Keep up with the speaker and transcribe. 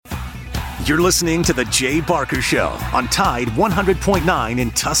You're listening to The Jay Barker Show on Tide 100.9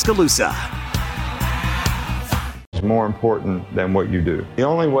 in Tuscaloosa. It's more important than what you do. The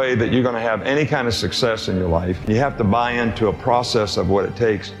only way that you're going to have any kind of success in your life, you have to buy into a process of what it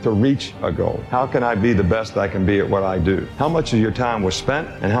takes to reach a goal. How can I be the best I can be at what I do? How much of your time was spent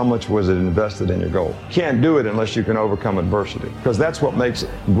and how much was it invested in your goal? You can't do it unless you can overcome adversity, because that's what makes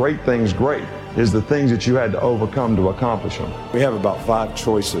great things great, is the things that you had to overcome to accomplish them. We have about 5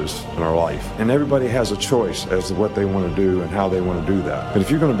 choices in our life, and everybody has a choice as to what they want to do and how they want to do that. But if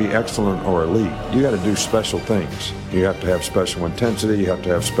you're going to be excellent or elite, you got to do special things. You have to have special intensity, you have to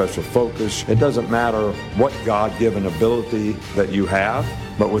have special focus. It doesn't matter what God-given ability that you have,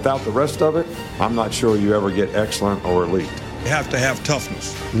 but without the rest of it, I'm not sure you ever get excellent or elite. You have to have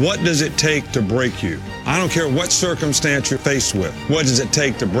toughness. What does it take to break you? I don't care what circumstance you're faced with. What does it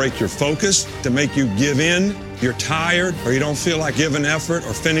take to break your focus, to make you give in? You're tired, or you don't feel like giving effort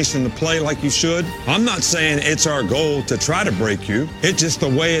or finishing the play like you should? I'm not saying it's our goal to try to break you. It's just the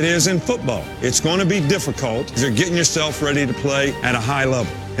way it is in football. It's going to be difficult because you're getting yourself ready to play at a high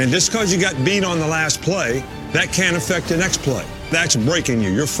level. And just because you got beat on the last play, that can't affect the next play. That's breaking you.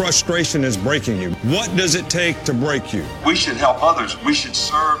 Your frustration is breaking you. What does it take to break you? We should help others. We should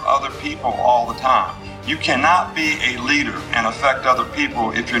serve other people all the time. You cannot be a leader and affect other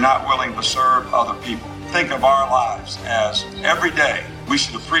people if you're not willing to serve other people. Think of our lives as every day we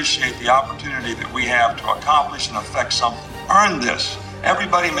should appreciate the opportunity that we have to accomplish and affect something. Earn this.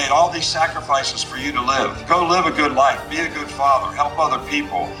 Everybody made all these sacrifices for you to live. Go live a good life. Be a good father. Help other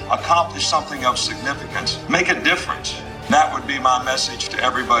people. Accomplish something of significance. Make a difference. That would be my message to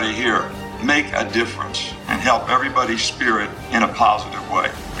everybody here. Make a difference and help everybody's spirit in a positive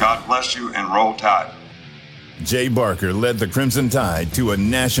way. God bless you and roll Tide. Jay Barker led the Crimson Tide to a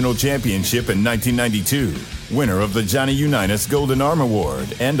national championship in 1992, winner of the Johnny Unitas Golden Arm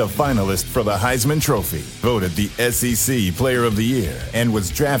Award and a finalist for the Heisman Trophy, voted the SEC Player of the Year, and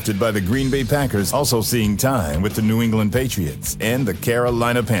was drafted by the Green Bay Packers, also seeing time with the New England Patriots and the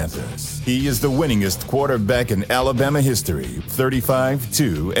Carolina Panthers. He is the winningest quarterback in Alabama history,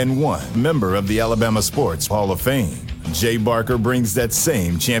 35-2-1, member of the Alabama Sports Hall of Fame. Jay Barker brings that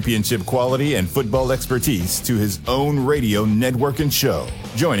same championship quality and football expertise to his own radio network and show.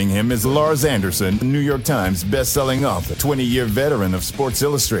 Joining him is Lars Anderson, New York Times best-selling author, 20-year veteran of Sports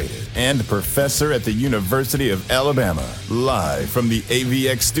Illustrated, and professor at the University of Alabama. Live from the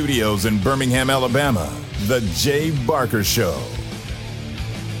AVX studios in Birmingham, Alabama, The Jay Barker Show.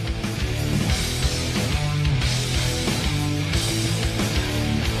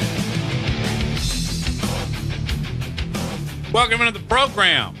 Welcome into the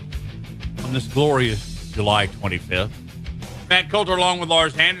program on this glorious July 25th. Matt Coulter along with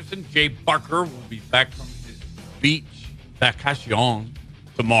Lars Anderson. Jay Barker will be back from his beach vacation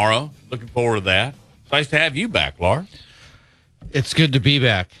tomorrow. Looking forward to that. It's nice to have you back, Lars. It's good to be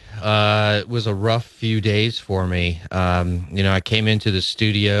back. It was a rough few days for me. I came into the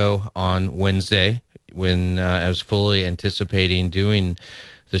studio on Wednesday when I was fully anticipating doing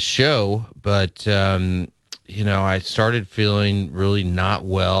the show, but I started feeling really not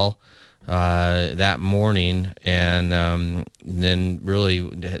well that morning, and then really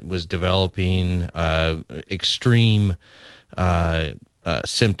was developing extreme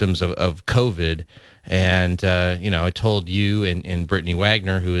symptoms of COVID. And, I told you and Brittany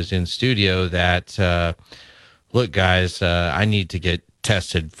Wagner, who was in studio, that, look, guys, I need to get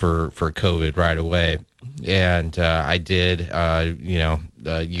tested for COVID right away. And I did.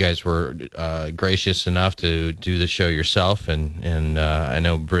 You guys were gracious enough to do the show yourself, and I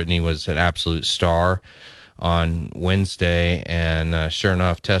know Brittany was an absolute star on Wednesday, and sure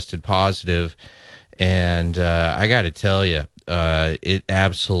enough, tested positive. And I got to tell you, it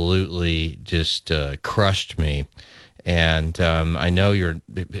absolutely just crushed me. And I know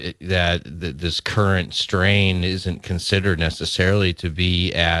that this current strain isn't considered necessarily to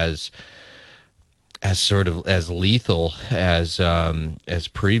be as sort of as lethal as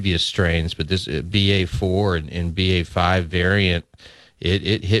previous strains, but this BA4 and BA5 variant,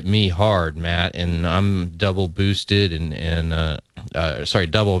 it hit me hard, Matt, and I'm double boosted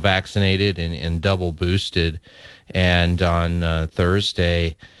double vaccinated and double boosted. And on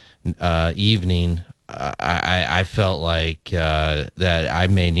Thursday evening, I felt like that I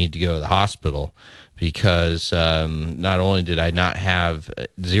may need to go to the hospital, because not only did I not have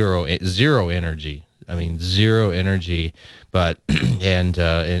zero energy, zero energy, but and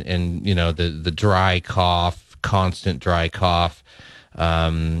the dry cough, constant dry cough,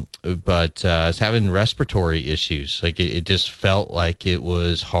 but I was having respiratory issues. Like it just felt like it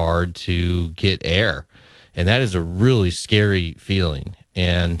was hard to get air, and that is a really scary feeling.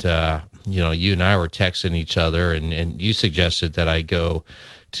 And you and I were texting each other, and you suggested that I go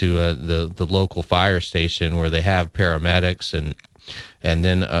to the local fire station where they have paramedics, and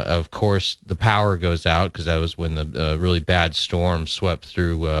then of course the power goes out, because that was when the really bad storm swept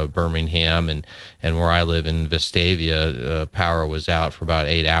through Birmingham, and where I live in Vestavia, power was out for about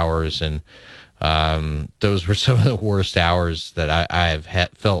 8 hours, and those were some of the worst hours that I have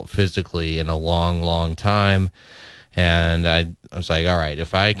felt physically in a long, long time. And I was like, all right,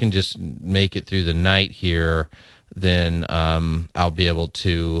 if I can just make it through the night here, then I'll be able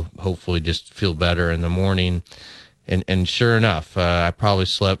to hopefully just feel better in the morning. And sure enough, I probably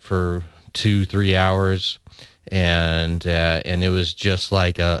slept for 2-3 hours, and it was just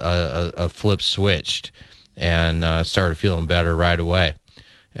like a flip switched, and started feeling better right away.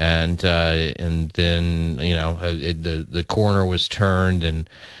 And then the corner was turned,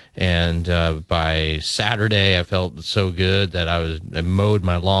 and by Saturday I felt so good that I mowed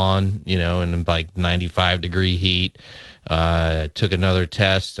my lawn, in like 95-degree heat. Took another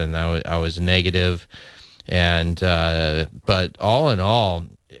test, and I was negative. And but all in all,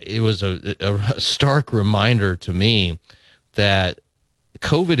 it was a stark reminder to me that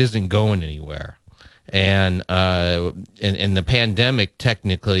COVID isn't going anywhere. And the pandemic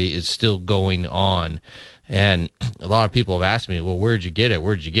technically is still going on. And a lot of people have asked me, well, where'd you get it?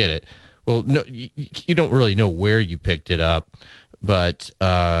 Where'd you get it? Well, no, you don't really know where you picked it up. But,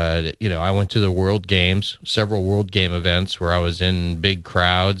 I went to the World Games, several World Game events where I was in big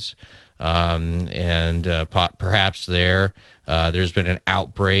crowds. And perhaps there's been an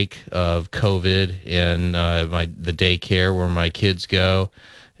outbreak of COVID in the daycare where my kids go.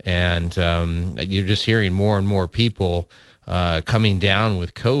 And you're just hearing more and more people coming down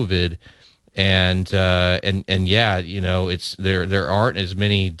with COVID, and yeah, it's there aren't as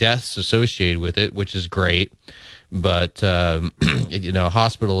many deaths associated with it, which is great, but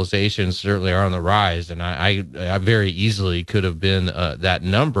hospitalizations certainly are on the rise, and I very easily could have been that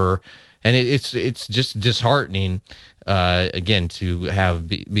number, and it's just disheartening. Again, to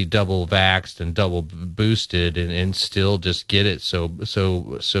be double vaxxed and double boosted and still just get it so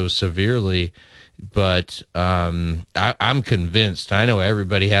severely. But I'm convinced. I know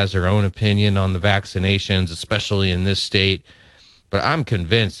everybody has their own opinion on the vaccinations, especially in this state. But I'm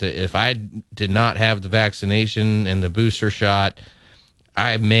convinced that if I did not have the vaccination and the booster shot,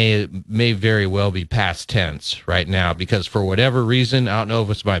 I may very well be past tense right now, because for whatever reason, I don't know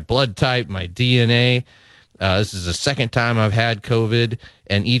if it's my blood type, my DNA. This is the second time I've had COVID,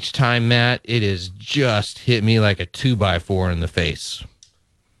 and each time, Matt, it has just hit me like a 2x4 in the face.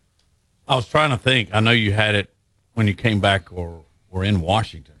 I was trying to think. I know you had it when you came back or were in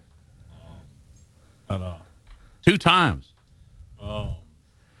Washington. But, 2 times.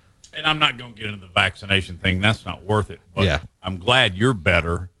 And I'm not going to get into the vaccination thing. That's not worth it. But yeah. I'm glad you're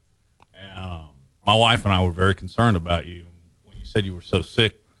better. And, my wife and I were very concerned about you. When you said you were so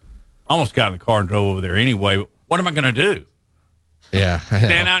sick, I almost got in the car and drove over there anyway. What am I going to do? Yeah.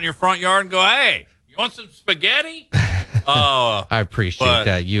 Stand out in your front yard and go, hey, you want some spaghetti? I appreciate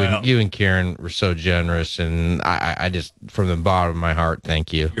that. You and Karen were so generous, and I just, from the bottom of my heart,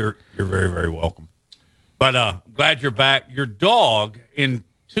 thank you. You're very, very welcome. But glad you're back. Your dog, in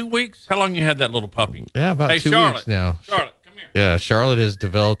 2 weeks, how long you had that little puppy? Yeah, about 2 weeks now. Charlotte, come here. Yeah, Charlotte has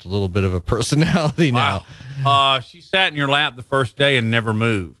developed a little bit of a personality now. She sat in your lap the first day and never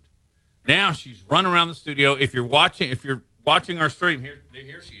moved. Now she's running around the studio. If you're watching our stream, here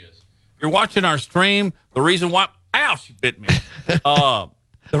she is. If you're watching our stream, the reason why, ow, she bit me.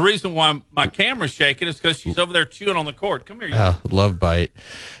 The reason why my camera's shaking is because she's over there chewing on the cord. Come here. Love bite.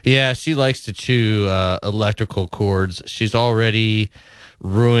 Yeah, she likes to chew electrical cords. She's already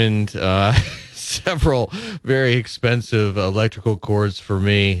ruined several very expensive electrical cords for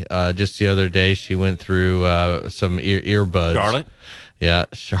me. Just the other day, she went through some earbuds. Charlotte? Yeah,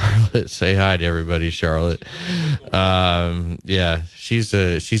 Charlotte. Say hi to everybody, Charlotte. Yeah, she's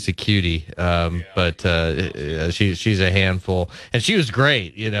a cutie, but she's a handful, and she was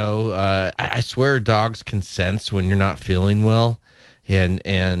great. I swear dogs can sense when you're not feeling well,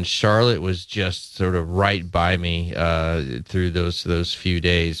 and Charlotte was just sort of right by me through those few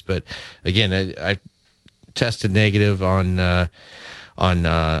days. But again, I tested negative on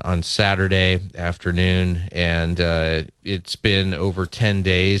Saturday afternoon, and it's been over 10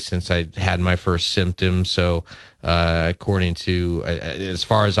 days since I had my first symptoms. So according to, as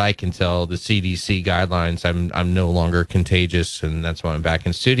far as I can tell, the CDC guidelines, I'm no longer contagious, and that's why I'm back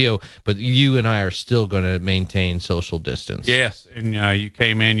in studio. But you and I are still going to maintain social distance. Yes, and you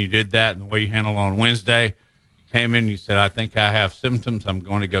came in, you did that, and the way you handled it on Wednesday, you came in, you said, I think I have symptoms, I'm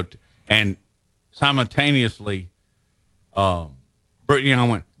going to go and simultaneously Brittany and I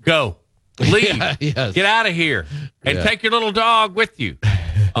went, go. Leave. Yes. Get out of here. And take your little dog with you.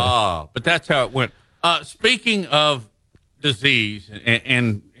 But that's how it went. Speaking of disease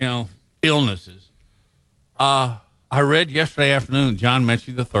and illnesses, I read yesterday afternoon John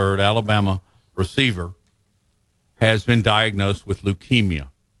Mechie III, Alabama receiver, has been diagnosed with leukemia.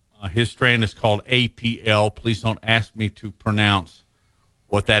 His strand is called APL. Please don't ask me to pronounce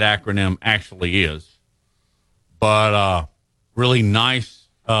what that acronym actually is. But really nice,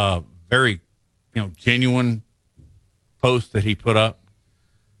 very genuine post that he put up.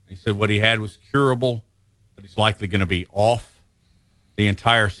 He said what he had was curable, but he's likely going to be off the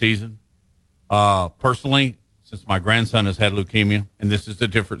entire season. Personally, since my grandson has had leukemia, and this is a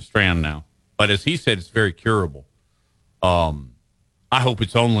different strand now, but as he said, it's very curable. I hope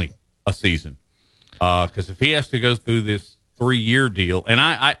it's only a season, because if he has to go through this 3-year deal, and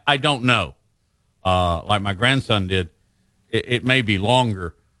I don't know, like my grandson did, it may be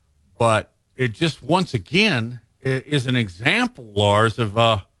longer, but it just once again is an example, Lars,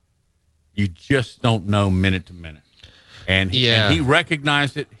 of you just don't know minute to minute, and he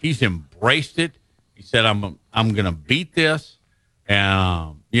recognized it. He's embraced it. He said, "I'm going to beat this,"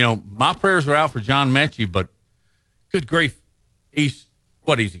 and my prayers are out for John Mechie, but good grief, he's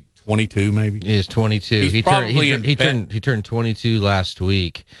 22 maybe? He's 22. He turned 22 last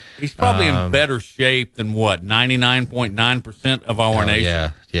week. He's probably in better shape than 99.9% of our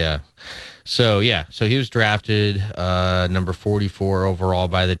nation. Yeah. So he was drafted number 44 overall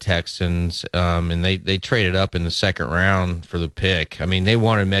by the Texans, and they traded up in the second round for the pick. I mean, they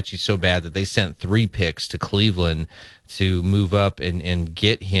wanted Mechie so bad that they sent 3 picks to Cleveland to move up and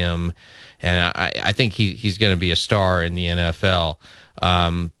get him. And I think he's going to be a star in the NFL.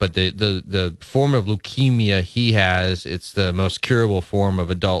 But the form of leukemia he has, it's the most curable form of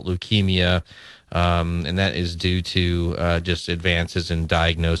adult leukemia, and that is due to just advances in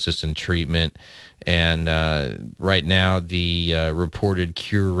diagnosis and treatment. And right now, the reported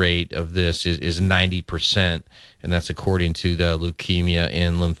cure rate of this is 90%, and that's according to the Leukemia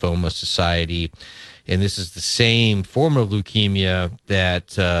and Lymphoma Society. And this is the same form of leukemia that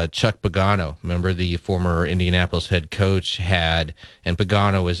Chuck Pagano, remember the former Indianapolis head coach, had, and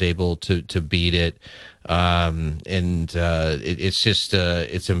Pagano was able to beat it. It's just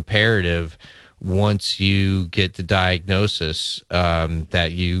it's imperative once you get the diagnosis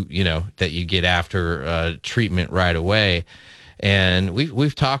that you get after treatment right away. And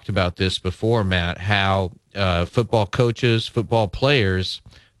we've talked about this before, Matt, how football coaches, football players,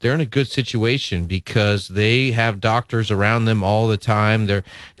 they're in a good situation because they have doctors around them all the time.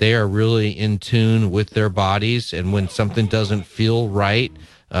 They are really in tune with their bodies, and when something doesn't feel right,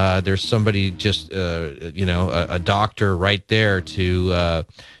 there's somebody just a doctor right there to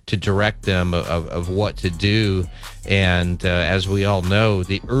direct them of what to do. And as we all know,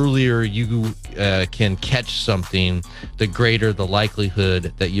 the earlier you can catch something, the greater the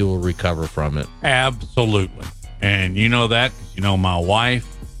likelihood that you will recover from it. Absolutely. And you know that because my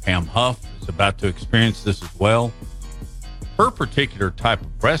wife, Pam Huff, is about to experience this as well. Her particular type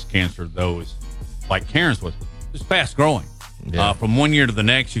of breast cancer, though, is like Karen's was, is fast growing. Yeah. From one year to the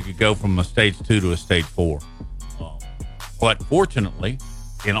next, you could go from a stage 2 to a stage 4. But fortunately,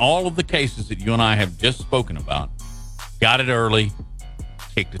 in all of the cases that you and I have just spoken about, got it early,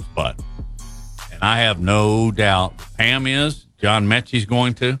 kicked its butt. And I have no doubt Pam is, John Mechie's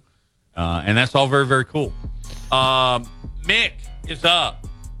going to, and that's all very, very cool. Mick is up.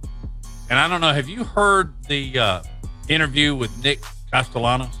 And I don't know, have you heard the interview with Nick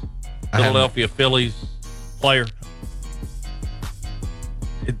Castellanos, Philadelphia Phillies player?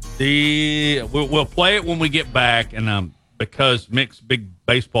 We'll play it when we get back, and because Mick's a big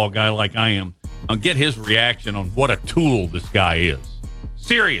baseball guy like I am, I'll get his reaction on what a tool this guy is.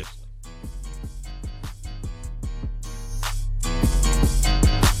 Seriously.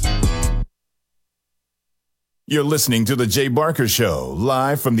 You're listening to The Jay Barker Show,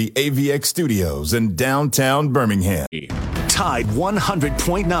 live from the AVX studios in downtown Birmingham. Tide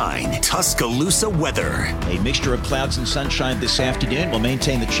 100.9 Tuscaloosa weather. A mixture of clouds and sunshine this afternoon will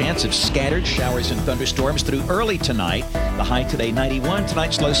maintain the chance of scattered showers and thunderstorms through early tonight. The high today 91,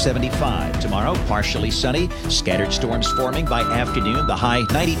 tonight's low 75. Tomorrow partially sunny, scattered storms forming by afternoon, the high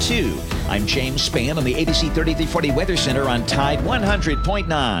 92. I'm James Spann on the ABC 3340 Weather Center on Tide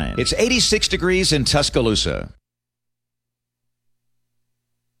 100.9. It's 86 degrees in Tuscaloosa.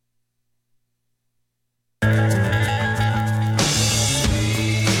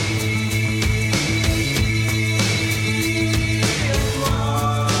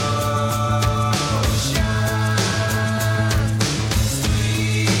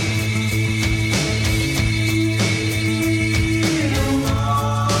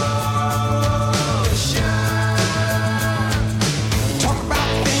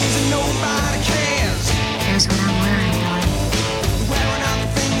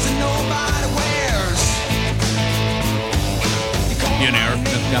 You an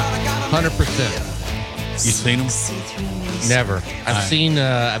Aerosmith guy? 100%. You seen them? Never.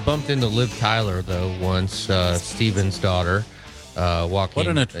 I bumped into Liv Tyler, though, once, Steven's daughter, walking. What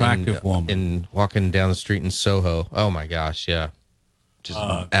an attractive woman. Walking down the street in Soho. Oh, my gosh, yeah. Just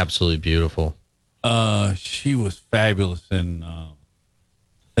absolutely beautiful. She was fabulous in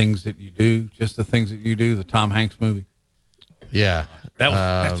Things That You Do, Just the Things That You Do, the Tom Hanks movie. Yeah.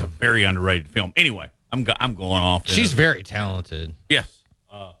 That's a very underrated film. Anyway, I'm going off. She's very talented. Yes.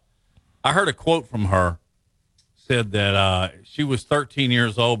 I heard a quote from her, said that she was 13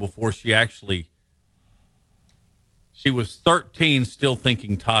 years old before she was 13 still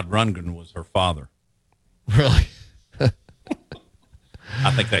thinking Todd Rundgren was her father. Really?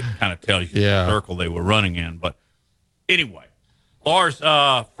 I think that kind of tells you the circle they were running in. But anyway, Lars,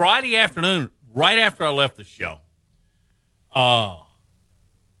 Friday afternoon, right after I left the show, I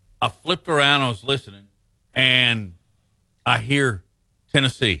flipped around, I was listening, and I hear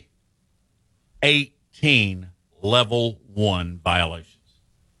Tennessee, 18 level 1 violations.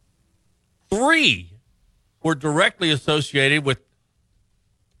 3 were directly associated with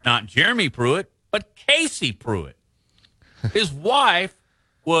not Jeremy Pruitt, but Casey Pruitt. His wife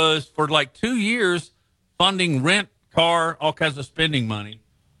was, for like 2 years, funding rent, car, all kinds of spending money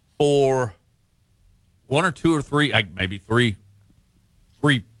for 1 or 2 or 3, maybe three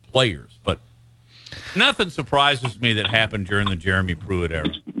players. But nothing surprises me that happened during the Jeremy Pruitt era.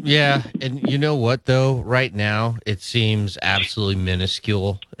 Yeah, and you know what, though? Right now, it seems absolutely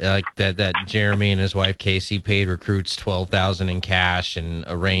minuscule. Like that Jeremy and his wife Casey paid recruits $12,000 in cash and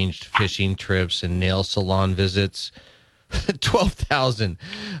arranged fishing trips and nail salon visits. 12,000,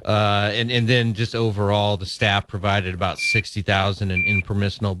 and then just overall, the staff provided about 60,000 in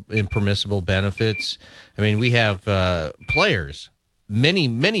impermissible benefits. I mean, we have players.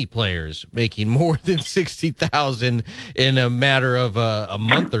 Many players making more than 60,000 in a matter of a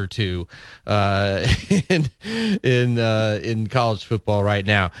month or two in college football right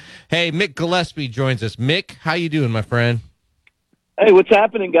now. Hey, Mick Gillespie joins us. Mick, how you doing, my friend? Hey, what's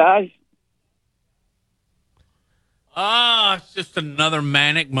happening, guys? It's just another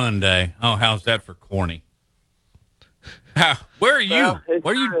manic Monday. Oh, how's that for corny? Where are you?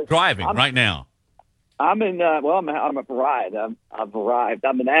 Where are you driving right now? I'm in. I'm arrived. I've arrived.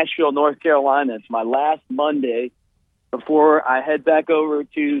 I'm in Asheville, North Carolina. It's my last Monday before I head back over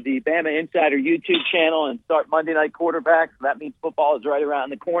to the Bama Insider YouTube channel and start Monday Night Quarterback. So that means football is right around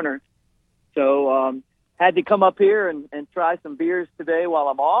the corner. So had to come up here and try some beers today while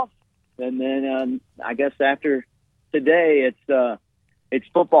I'm off, and then I guess after today it's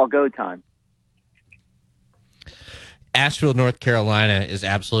football go time. Asheville, North Carolina is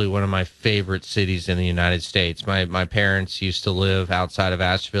absolutely one of my favorite cities in the United States. My parents used to live outside of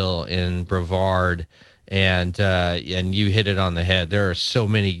Asheville in Brevard, and you hit it on the head. There are so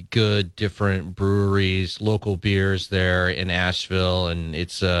many good different breweries, local beers there in Asheville, and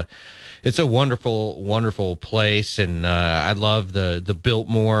it's a wonderful place. And I love the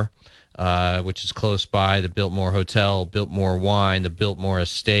Biltmore, which is close by, the Biltmore Hotel, Biltmore Wine, the Biltmore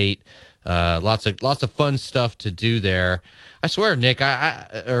Estate. Lots of fun stuff to do there. I swear, Nick,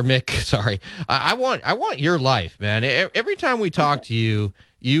 Mick, sorry. I want your life, man. Every time we talk to you,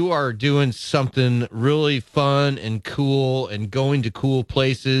 you are doing something really fun and cool and going to cool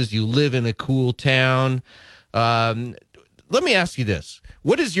places. You live in a cool town. Let me ask you this.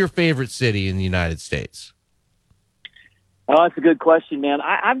 What is your favorite city in the United States? Oh, that's a good question, man.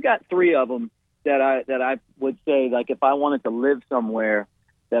 I've got 3 of them that I would say, like, if I wanted to live somewhere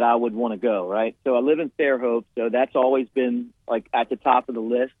that I would want to go, right? So I live in Fairhope, so that's always been, like, at the top of the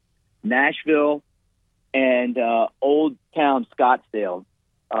list. Nashville and Old Town Scottsdale.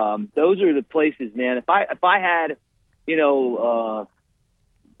 Those are the places, man. If I had,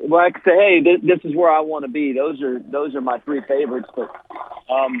 where I could say, hey, this is where I want to be, those are my 3 favorites. But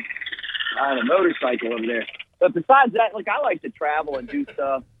I have a motorcycle over there. But besides that, like, I like to travel and do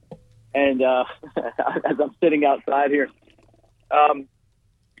stuff. And as I'm sitting outside here,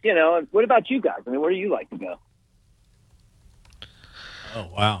 what about you guys? I mean, where do you like to go? Oh,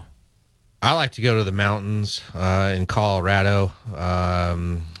 wow. I like to go to the mountains in Colorado. I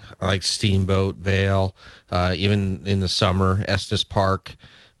like Steamboat Vale, even in the summer, Estes Park.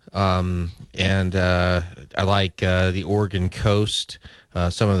 And I like the Oregon coast,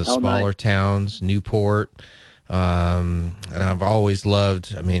 some of the smaller towns, Newport. And I've always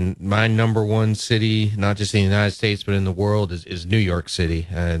loved, my number one city, not just in the United States, but in the world is New York City.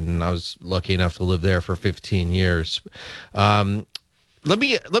 And I was lucky enough to live there for 15 years. Let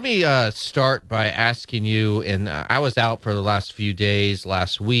me start by asking you, and I was out for the last few days,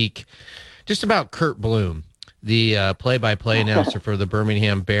 last week, just about Kurt Bloom. the play-by-play announcer for the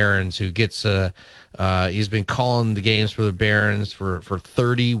Birmingham Barons, who gets he's been calling the games for the Barons for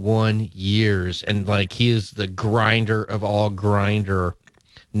 31 years, and like he is the grinder of all grinder,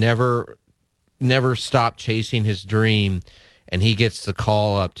 never stopped chasing his dream, and he gets the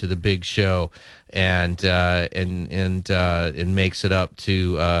call up to the big show, and makes it up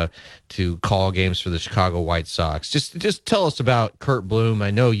to call games for the Chicago White Sox. Just tell us about Curt Bloom. I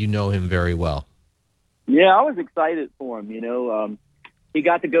know you know him very well. Yeah, I was excited for him. He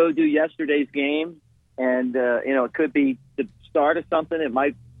got to go do yesterday's game, and it could be the start of something. It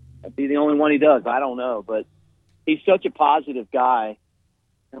might be the only one he does. I don't know, but he's such a positive guy.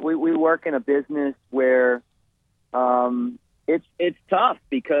 We work in a business where it's tough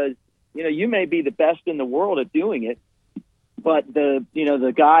because you may be the best in the world at doing it, but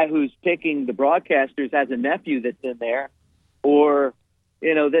the guy who's picking the broadcasters has a nephew that's in there, or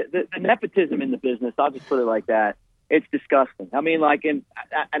the nepotism in the business. I'll just put it like that. It's disgusting. I mean, and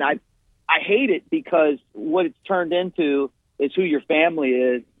I hate it because what it's turned into is who your family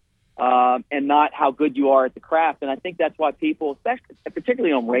is, and not how good you are at the craft. And I think that's why people,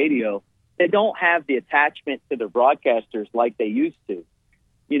 particularly on radio, they don't have the attachment to the broadcasters like they used to.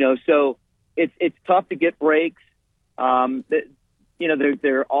 So it's tough to get breaks.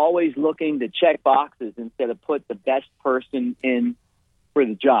 They're always looking to check boxes instead of put the best person in for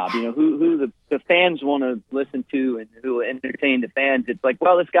the job. Who the fans want to listen to and who will entertain the fans. It's like,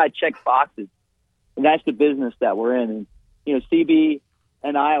 well, this guy checks boxes, and that's the business that we're in. And CB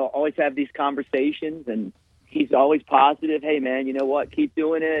and I always have these conversations, and he's always positive. Hey, man, you know what? Keep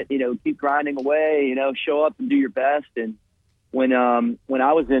doing it. Keep grinding away. Show up and do your best. And when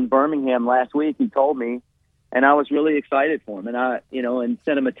I was in Birmingham last week, he told me, and I was really excited for him. And I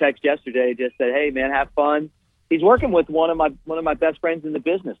sent him a text yesterday. Just said, hey, man, have fun. He's working with one of my best friends in the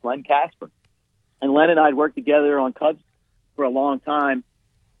business, Len Casper. And Len and I had worked together on Cubs for a long time.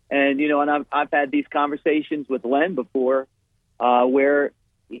 And, and I've had these conversations with Len before, where,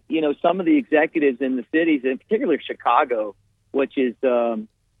 some of the executives in the cities, in particular Chicago, which is,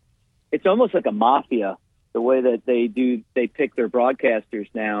 it's almost like a mafia, the way that they pick their broadcasters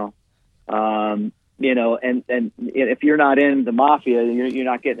now. And if you're not in the mafia, you're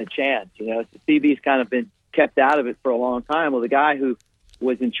not getting a chance. CB's kind of been kept out of it for a long time. Well, the guy who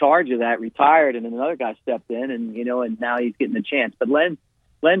was in charge of that retired, and then another guy stepped in, and and now he's getting a chance. But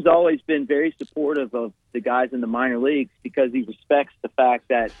Len's always been very supportive of the guys in the minor leagues because he respects the fact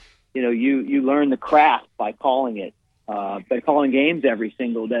that you learn the craft by calling it, by calling games every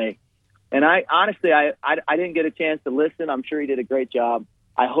single day. And I honestly didn't get a chance to listen. I'm sure he did a great job.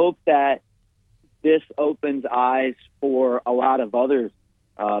 I hope that this opens eyes for a lot of other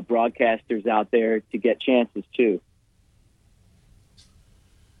broadcasters out there to get chances too.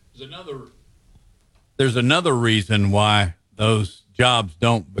 There's another reason why those jobs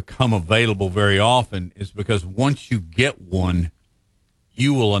don't become available very often is because once you get one,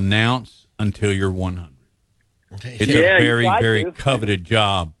 you will announce until you're 100. It's a very, very coveted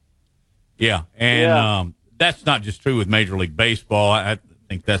job. Yeah, and that's not just true with Major League Baseball. I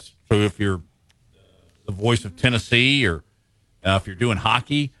think that's true if you're the voice of Tennessee or if you're doing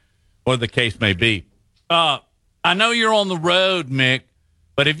hockey, or the case may be. I know you're on the road, Mick,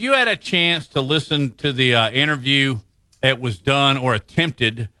 but if you had a chance to listen to the interview that was done or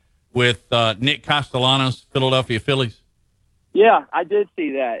attempted with Nick Castellanos, Philadelphia Phillies? Yeah, I did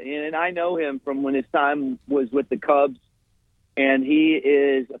see that, and I know him from when his time was with the Cubs, and he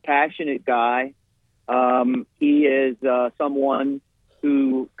is a passionate guy. He is someone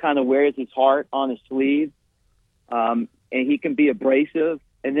who kind of wears his heart on his sleeve, and he can be abrasive.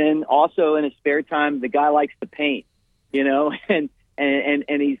 And then also in his spare time, the guy likes to paint, and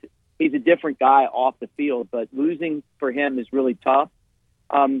he's a different guy off the field. But losing for him is really tough.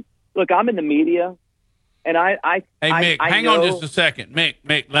 Look, I'm in the media. And Hey, Mick, hang on just a second.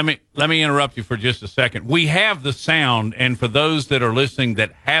 Mick, let me interrupt you for just a second. We have the sound, and for those that are listening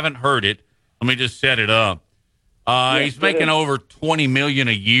that haven't heard it, let me just set it up. He's making over $20 million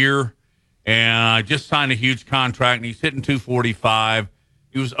a year, and just signed a huge contract, and he's hitting .245.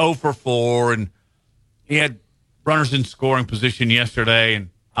 He was 0 for 4, and he had runners in scoring position yesterday, and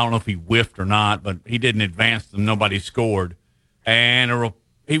I don't know if he whiffed or not, but he didn't advance them. Nobody scored, and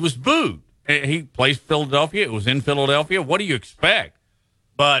he was booed. He plays Philadelphia. It was in Philadelphia. What do you expect?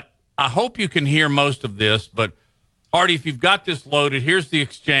 But I hope you can hear most of this. But, Artie, if you've got this loaded, here's the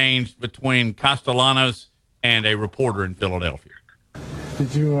exchange between Castellanos and a reporter in Philadelphia.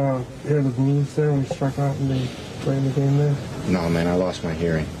 Did you hear the blues there when you struck out and they played the game there? No, man, I lost my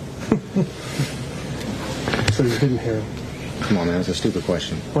hearing. So you didn't hear it? Come on, man, that's a stupid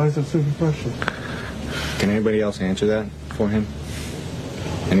question. Why is it a stupid question? Can anybody else answer that for him?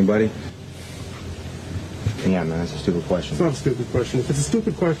 Anybody? Yeah, man, that's a stupid question. It's not a stupid question. If it's a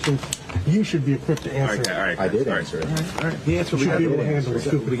stupid question, you should be equipped to answer it. All right. I did answer it. All right. The answer, we should be able to handle a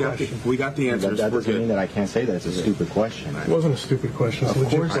stupid question. We got the answer. That doesn't mean that I can't say that it's a stupid question. It wasn't a stupid question. It's a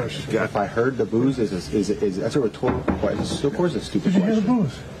legit question. If I heard the booze, that's a rhetorical question. Of course, it's a stupid question. Did you hear the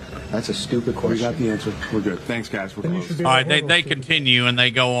booze? That's a stupid question. We got the answer. We're good. Thanks, guys. We're close. All right, they continue and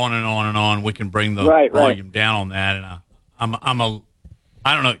they go on and on and on. We can bring the volume down on that, and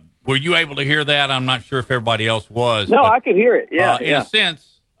I don't know. Were you able to hear that? I'm not sure if everybody else was. No, I could hear it. Yeah. In a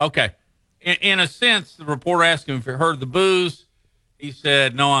sense, okay. In a sense, the reporter asked him if he heard the booze. He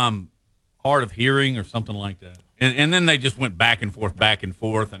said, "No, I'm hard of hearing," or something like that. And then they just went back and forth,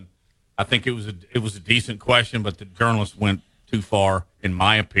 and I think it was a decent question, but the journalist went too far, in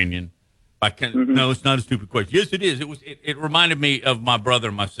my opinion. No, it's not a stupid question. Yes, it is. It reminded me of my brother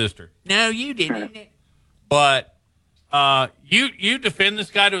and my sister. No, you didn't. But you defend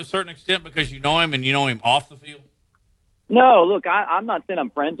this guy to a certain extent because you know him and you know him off the field? No, look, I'm not saying I'm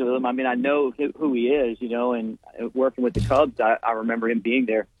friends with him. I mean, I know who he is, and working with the Cubs, I remember him being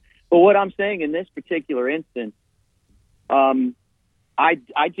there. But what I'm saying in this particular instance, I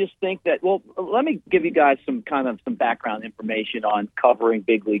just think that, well, let me give you guys some background information on covering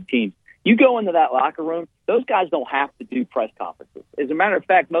big league teams. You go into that locker room, those guys don't have to do press conferences. As a matter of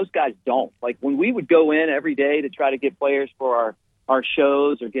fact, most guys don't. Like when we would go in every day to try to get players for our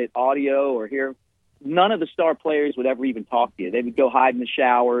shows or get audio or hear, none of the star players would ever even talk to you. They would go hide in the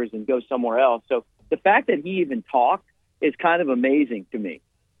showers and go somewhere else. So the fact that he even talked is kind of amazing to me,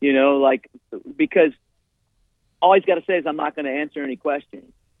 because all he's got to say is, I'm not going to answer any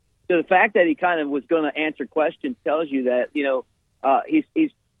questions. So the fact that he kind of was going to answer questions tells you that, he's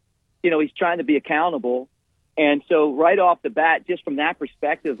trying to be accountable. And so right off the bat, just from that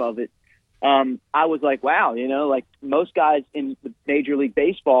perspective of it, I was like, wow, like most guys in Major League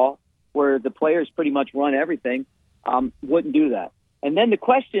Baseball where the players pretty much run everything, wouldn't do that. And then the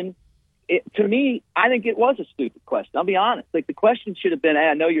question, to me, I think it was a stupid question. I'll be honest. Like the question should have been, hey,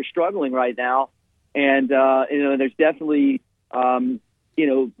 I know you're struggling right now. And, there's definitely, so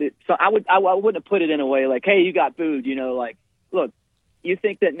I wouldn't have put it in a way like, hey, you got booed, look, you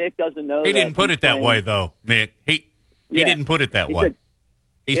think that Nick doesn't know? He didn't put it that way, though, Nick. He didn't put it that way.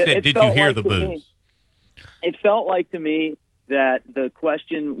 He said, did you hear the booze? It felt like to me that the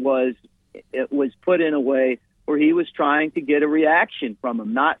question was put in a way where he was trying to get a reaction from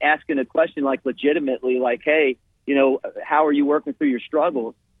him, not asking a question like legitimately, like, hey, how are you working through your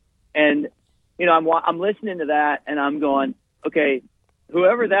struggles? And, I'm listening to that and I'm going, okay,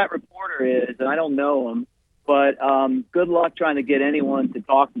 whoever that reporter is, and I don't know him, but good luck trying to get anyone to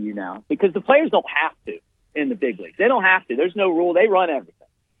talk to you now, because the players don't have to in the big leagues. They don't have to. There's no rule. They run everything.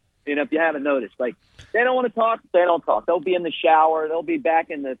 If you haven't noticed, like they don't want to talk, they don't talk. They'll be in the shower. They'll be back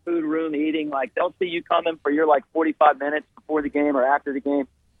in the food room eating. Like they'll see you coming for your 45 minutes before the game or after the game,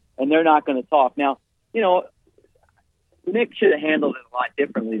 and they're not going to talk. Now, Nick should have handled it a lot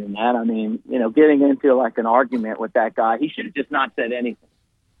differently than that. I mean, getting into an argument with that guy, he should have just not said anything.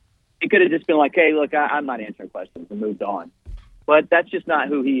 He could have just been like, hey, look, I'm not answering questions and moved on. But that's just not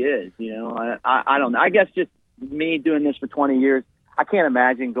who he is. I don't know. I guess just me doing this for 20 years, I can't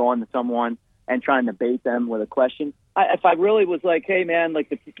imagine going to someone and trying to bait them with a question. If I really was like, hey, man, like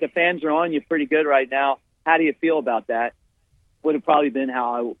the fans are on you pretty good right now, how do you feel about that? Would have probably been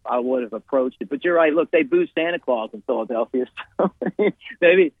how I would have approached it. But you're right. Look, they boo Santa Claus in Philadelphia. So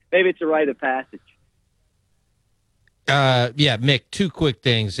maybe it's a rite of passage. Mick, two quick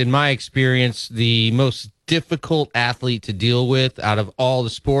things. In my experience, the most difficult athlete to deal with out of all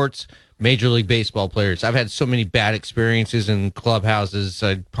the sports, Major League Baseball players. I've had so many bad experiences in clubhouses,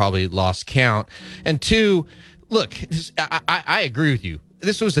 I probably lost count. And two, look, I agree with you.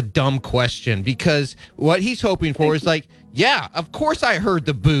 This was a dumb question because what he's hoping for is like, yeah, of course I heard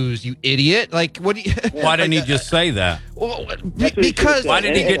the booze, you idiot. Like, what do you... Why didn't he just say that? Well, because... Why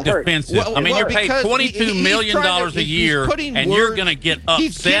did he get defensive? You're paid $22 million a year, and you're going to get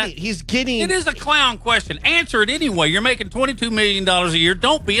upset. He's getting... It is a clown question. Answer it anyway. You're making $22 million a year.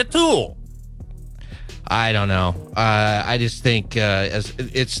 Don't be a tool. I don't know. I just think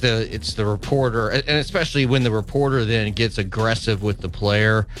it's the reporter, and especially when the reporter then gets aggressive with the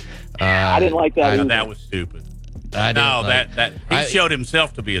player. I didn't like that. That was stupid. He showed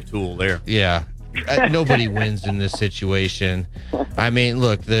himself to be a tool there. Yeah. Nobody wins in this situation. I mean,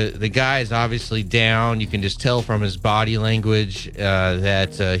 look, the guy is obviously down. You can just tell from his body language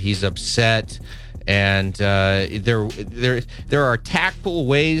that he's upset. And there are tactful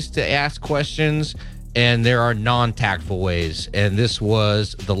ways to ask questions, and there are non-tactful ways. And this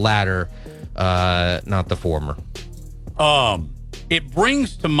was the latter not the former. It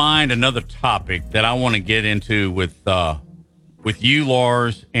brings to mind another topic that I want to get into with you,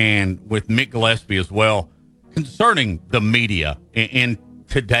 Lars, and with Mick Gillespie as well, concerning the media in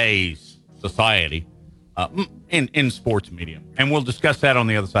today's society, in sports media. And we'll discuss that on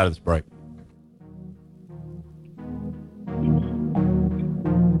the other side of this break.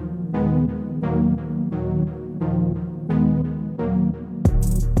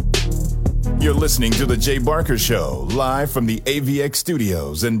 You're listening to The Jay Barker Show, live from the AVX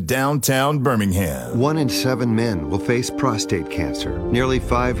studios in downtown Birmingham. 1 in 7 men will face prostate cancer. Nearly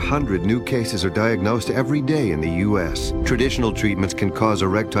 500 new cases are diagnosed every day in the U.S. Traditional treatments can cause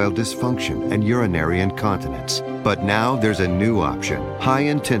erectile dysfunction and urinary incontinence. But now there's a new option,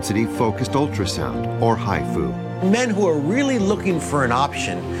 high-intensity focused ultrasound, or HIFU. Men who are really looking for an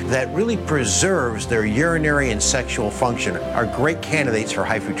option that really preserves their urinary and sexual function are great candidates for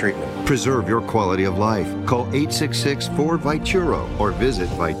HIFU treatment. Preserve your quality of life. Call 866-4-VITURO or visit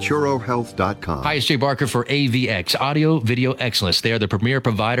VituroHealth.com. Hi, it's Jay Barker for AVX, Audio Video Excellence. They are the premier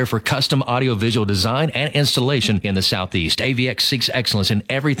provider for custom audio-visual design and installation in the Southeast. AVX seeks excellence in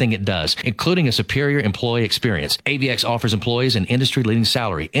everything it does, including a superior employee experience. AVX offers employees an industry-leading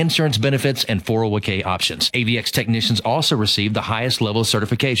salary, insurance benefits, and 401k options. AVX technicians also receive the highest level of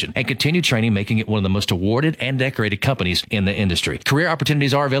certification and continue training, making it one of the most awarded and decorated companies in the industry. Career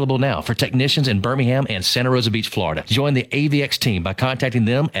opportunities are available now for technicians in Birmingham and Santa Rosa Beach, Florida. Join the AVX team by contacting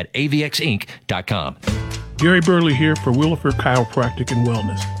them at avxinc.com. Gary Burley here for Williford Chiropractic and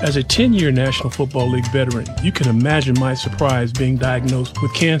Wellness. As a 10-year National Football League veteran, you can imagine my surprise being diagnosed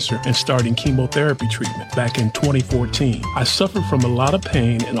with cancer and starting chemotherapy treatment back in 2014. I suffered from a lot of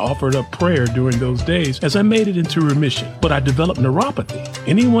pain and offered up prayer during those days as I made it into remission, but I developed neuropathy.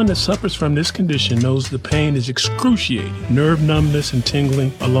 Anyone that suffers from this condition knows the pain is excruciating, nerve numbness and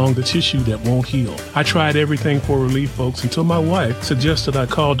tingling along the tissue that won't heal. I tried everything for relief, folks, until my wife suggested I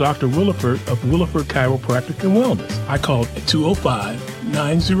call Dr. Williford of Williford Chiropractic and Wellness. I called at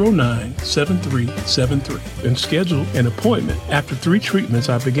 205-909-7373 and scheduled an appointment. After 3 treatments,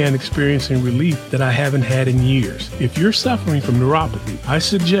 I began experiencing relief that I haven't had in years. If you're suffering from neuropathy, I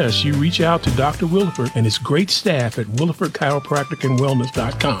suggest you reach out to Dr. Williford and his great staff at Williford Chiropractic and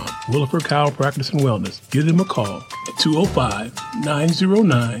Wellness.com. Williford Chiropractic and Wellness. Give them a call at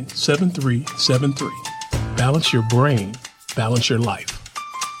 205-909-7373. Balance your brain, balance your life.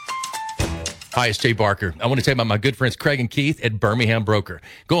 Hi, it's Jay Barker. I want to tell you about my good friends Craig and Keith at Birmingham Broker.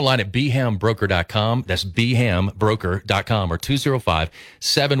 Go online at bhambroker.com. That's bhambroker.com or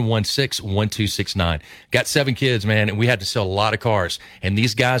 205-716-1269. Got 7 kids, man, and we had to sell a lot of cars. And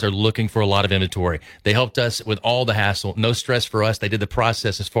these guys are looking for a lot of inventory. They helped us with all the hassle. No stress for us. They did the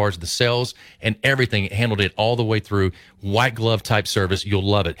process as far as the sales and everything. Handled it all the way through. White glove type service. You'll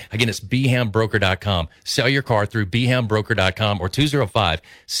love it. Again, it's bhambroker.com. Sell your car through bhambroker.com or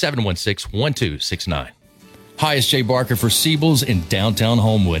 205-716-1269. Hi, it's Jay Barker for Siebel's in downtown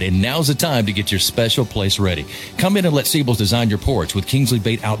Homewood, and now's the time to get your special place ready. Come in and let Siebel's design your porch with Kingsley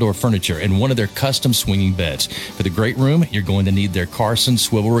Bait outdoor furniture and one of their custom swinging beds. For the great room, you're going to need their Carson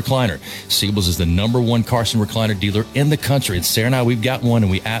swivel recliner. Siebel's is the #1 Carson recliner dealer in the country, and Sarah and I, we've got one,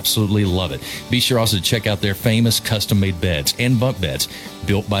 and we absolutely love it. Be sure also to check out their famous custom-made beds and bunk beds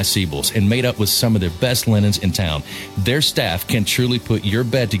built by Siebel's and made up with some of their best linens in town. Their staff can truly put your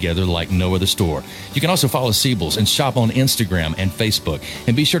bed together like no other store. You can also follow Siebel's and shop on Instagram and Facebook.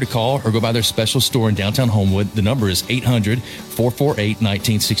 And be sure to call or go by their special store in downtown Homewood. The number is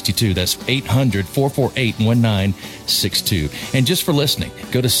 800-448-1962. That's 800-448-1962. And just for listening,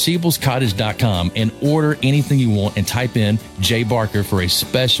 go to Siebel'sCottage.com and order anything you want and type in Jay Barker for a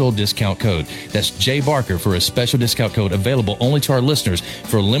special discount code. That's Jay Barker for a special discount code available only to our listeners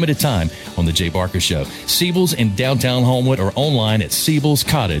for a limited time on The Jay Barker Show. Siebel's in downtown Homewood or online at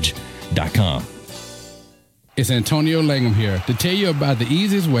Siebel'sCottage.com. It's Antonio Langham here to tell you about the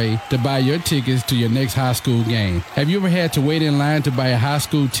easiest way to buy your tickets to your next high school game. Have you ever had to wait in line to buy a high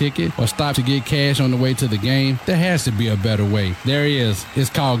school ticket or stop to get cash on the way to the game? There has to be a better way. There is. It's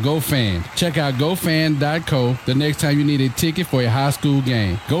called GoFan. Check out GoFan.co the next time you need a ticket for a high school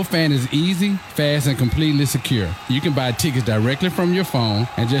game. GoFan is easy, fast, and completely secure. You can buy tickets directly from your phone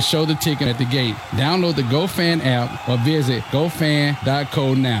and just show the ticket at the gate. Download the GoFan app or visit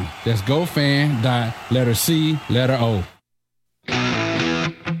GoFan.co now. That's GoFan.C. Letter O.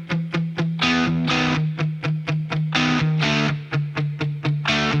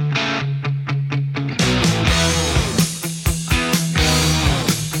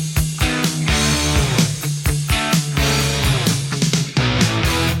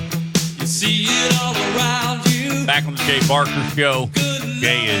 Back on the Jay Barker Show.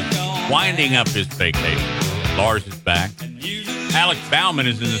 Jay is winding up his vacation. Lars is back. Alex Bauman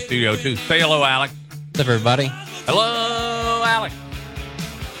is in the studio, too. Say hello, Alex. What's up, everybody? Hello, Alex.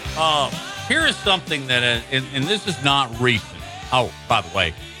 Here is something that, and this is not recent. Oh, by the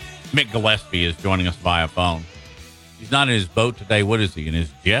way, Mick Gillespie is joining us via phone. He's not in his boat today. What is he, in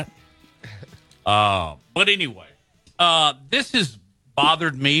his jet? But anyway, this has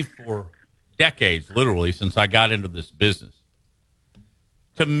bothered me for decades, literally, since I got into this business.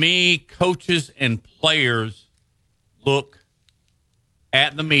 To me, coaches and players look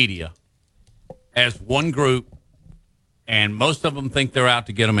at the media as one group, and most of them think they're out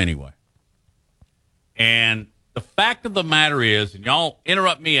to get them anyway. And the fact of the matter is, and y'all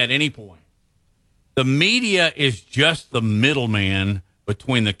interrupt me at any point, the media is just the middleman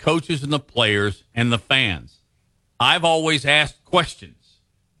between the coaches and the players and the fans. I've always asked questions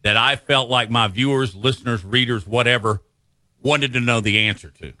that I felt like my viewers, listeners, readers, whatever, wanted to know the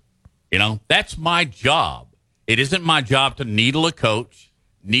answer to. You know, that's my job. It isn't my job to needle a coach,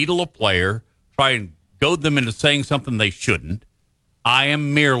 needle a player, try and goad them into saying something they shouldn't. I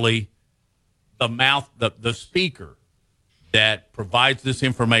am merely the mouth, the speaker that provides this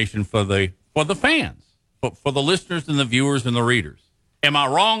information for the fans, for the listeners and the viewers and the readers. Am I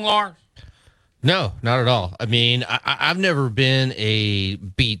wrong, Lars? No, not at all. I mean, I've never been a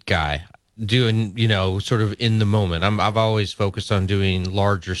beat guy doing, sort of in the moment. I've always focused on doing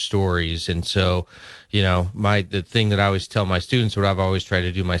larger stories. And so, the thing that I always tell my students, what I've always tried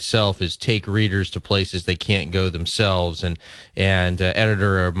to do myself, is take readers to places they can't go themselves. And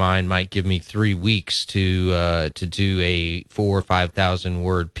editor of mine might give me 3 weeks to do a 4,000 or 5,000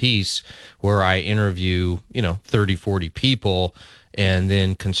 word piece where I interview, 30, 40 people and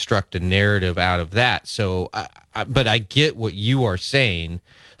then construct a narrative out of that. So, but I get what you are saying.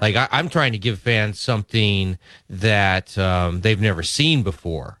 Like, I'm trying to give fans something that they've never seen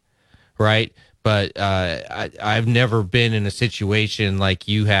before, right? But I've never been in a situation like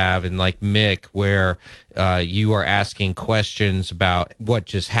you have and like Mick, where you are asking questions about what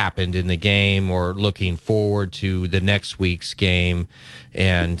just happened in the game or looking forward to the next week's game,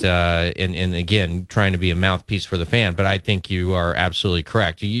 and again, trying to be a mouthpiece for the fan. But I think you are absolutely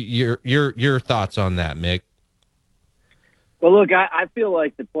correct. Your thoughts on that, Mick? Well, look, I feel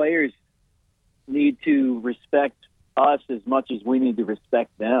like the players need to respect us as much as we need to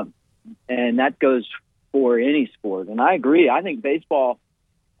respect them. And that goes for any sport. And I agree. I think baseball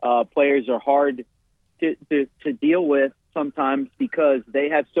players are hard to deal with sometimes because they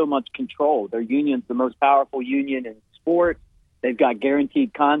have so much control. Their union's the most powerful union in sport. They've got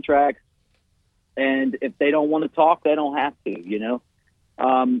guaranteed contracts. And if they don't want to talk, they don't have to,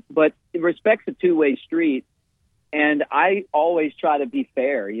 But respect's a two-way street. And I always try to be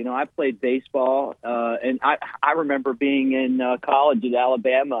fair. I played baseball, and I remember being in college at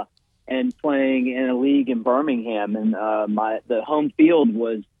Alabama and playing in a league in Birmingham. And the home field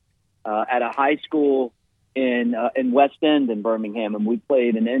was at a high school in West End in Birmingham, and we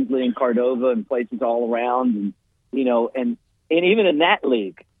played in Endley and Cordova and places all around. And and even in that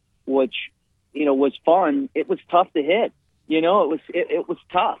league, which was fun, it was tough to hit. It was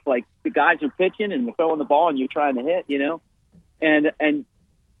tough. Like, the guys are pitching and they're throwing the ball and you're trying to hit, and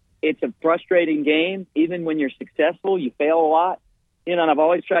it's a frustrating game. Even when you're successful, you fail a lot, and I've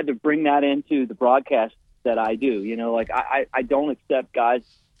always tried to bring that into the broadcast that I do. I don't accept guys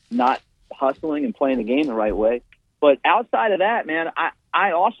not hustling and playing the game the right way. But outside of that, man,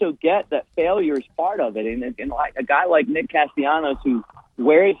 I also get that failure is part of it. And like a guy like Nick Castellanos, who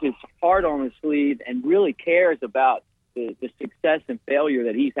wears his heart on his sleeve and really cares about the success and failure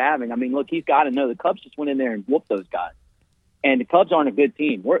that he's having. I mean, look, he's got to know the Cubs just went in there and whooped those guys. And the Cubs aren't a good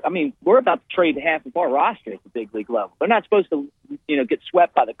team. We're about to trade half of our roster at the big league level. They're not supposed to, get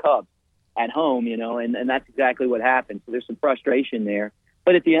swept by the Cubs at home, and that's exactly what happened. So there's some frustration there.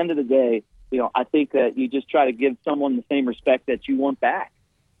 But at the end of the day, I think that you just try to give someone the same respect that you want back.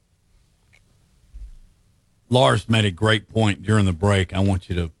 Lars made a great point during the break. I want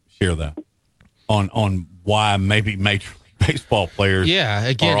you to share that on why maybe Major League Baseball players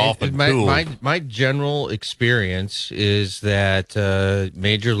are often my general experience is that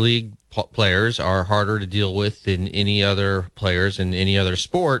Major League players are harder to deal with than any other players in any other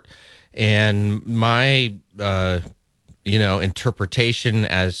sport. And my, interpretation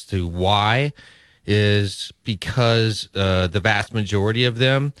as to why is because the vast majority of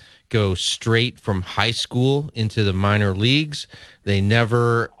them go straight from high school into the minor leagues. They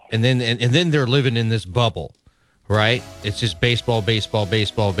never... And then they're living in this bubble, right? It's just baseball, baseball,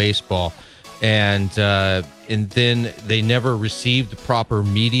 baseball, baseball, and then they never received proper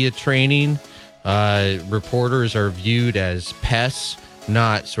media training. Reporters are viewed as pests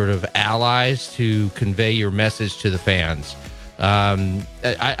not sort of allies to convey your message to the fans.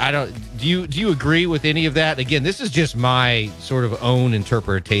 I don't. Do you agree with any of that? Again, this is just my sort of own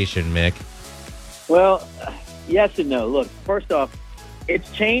interpretation, Mick. Well, yes and no. Look, first off,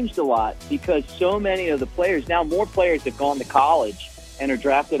 it's changed a lot because so many of the players now, more players have gone to college and are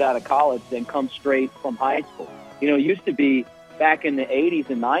drafted out of college than come straight from high school. You know, it used to be back in the 80s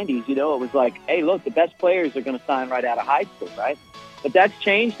and 90s. You know, it was like, hey, look, the best players are going to sign right out of high school, right? But that's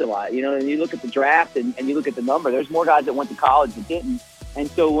changed a lot, you know, and you look at the draft and you look at the number. There's more guys that went to college that didn't. And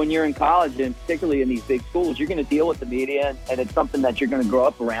so when you're in college, and particularly in these big schools, you're going to deal with the media, and it's something that you're going to grow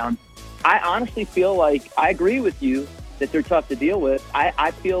up around. I honestly feel like I agree with you that they're tough to deal with.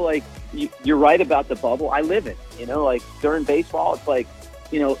 I feel like you're right about the bubble. I live it, you know, like during baseball, it's like,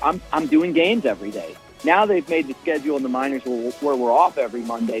 you know, I'm doing games every day. Now they've made the schedule in the minors where we're off every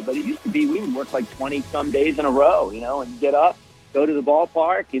Monday, but it used to be we would work like 20-some days in a row, you know, and get up, go to the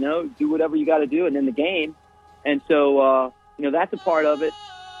ballpark, you know, do whatever you got to do, and then the game. And so, you know, that's a part of it.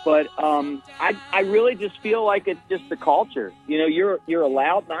 But I really just feel like it's just the culture. You know, you're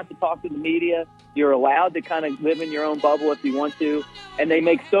allowed not to talk to the media. You're allowed to kind of live in your own bubble if you want to. And they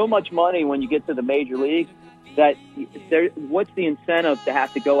make so much money when you get to the major leagues that what's the incentive to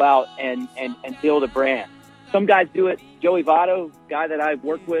have to go out and build a brand? Some guys do it. Joey Votto, guy that I've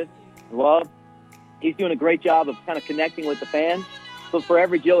worked with, love, he's doing a great job of kind of connecting with the fans. But for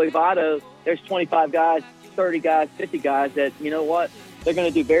every Joey Votto, there's 25 guys, 30 guys, 50 guys that, you know what, they're going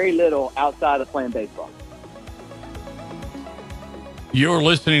to do very little outside of playing baseball. You're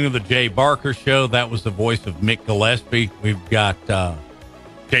listening to the Jay Barker Show. That was the voice of Mick Gillespie. We've got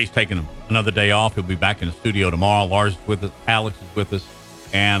Jay's taking another day off. He'll be back in the studio tomorrow. Lars is with us. Alex is with us.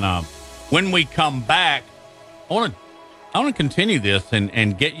 And when we come back, I want to continue this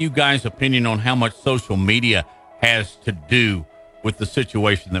and get you guys' opinion on how much social media has to do with the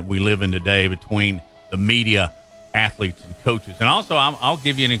situation that we live in today between the media, athletes, and coaches. And also, I'll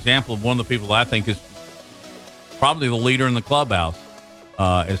give you an example of one of the people that I think is probably the leader in the clubhouse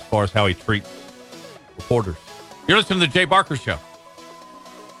as far as how he treats reporters. You're listening to the Jay Barker Show.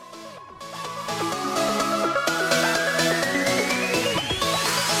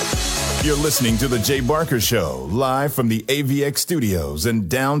 You're listening to the Jay Barker Show, live from the AVX studios in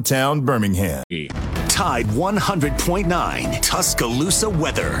downtown Birmingham. Tide 100.9 Tuscaloosa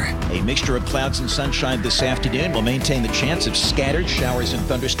weather. A mixture of clouds and sunshine this afternoon will maintain the chance of scattered showers and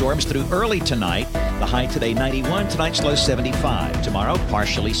thunderstorms through early tonight. The high today 91, tonight's low 75. Tomorrow,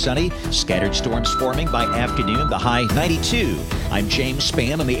 partially sunny, scattered storms forming by afternoon, the high 92. I'm James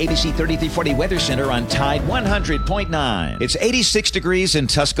Spann on the ABC 3340 Weather Center on Tide 100.9. It's 86 degrees in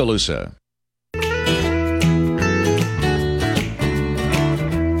Tuscaloosa.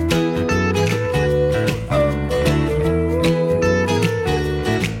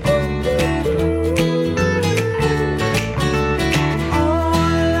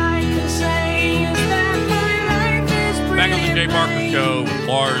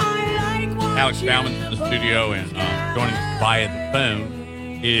 Alex Bauman's in the studio, and joining us via the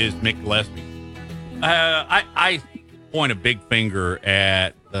phone is Mick Gillespie. I point a big finger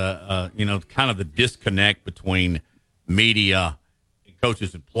at the kind of the disconnect between media and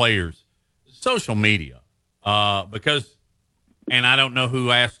coaches and players, social media, because, and I don't know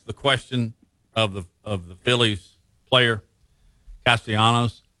who asked the question of the Phillies player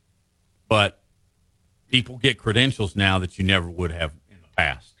Castellanos, but people get credentials now that you never would have in the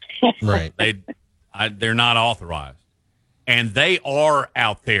past. Right. They're not authorized. And they are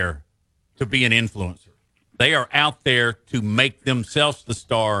out there to be an influencer. They are out there to make themselves the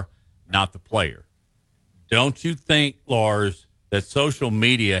star, not the player. Don't you think, Lars, that social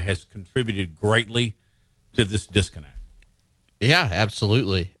media has contributed greatly to this disconnect? Yeah,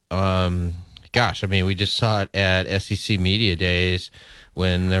 absolutely. Gosh, I mean, we just saw it at SEC Media Days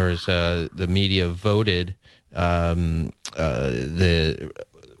when there was the media voted the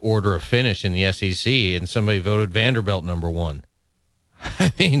order of finish in the SEC, and somebody voted Vanderbilt number one.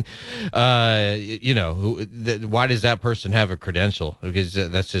 I mean, why does that person have a credential? Because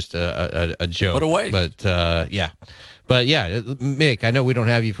that's just a joke. What a waste. But yeah, Mick, I know we don't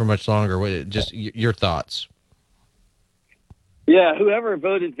have you for much longer. Just your thoughts. Yeah, whoever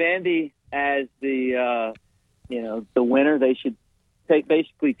voted Vandy as the winner, they should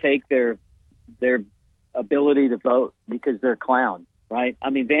basically take their ability to vote because they're clowns. Right. I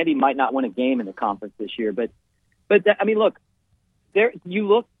mean, Vandy might not win a game in the conference this year, but I mean, look, you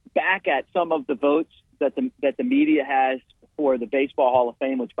look back at some of the votes that the media has for the Baseball Hall of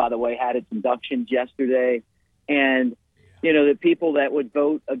Fame, which, by the way, had its inductions yesterday, and the people that would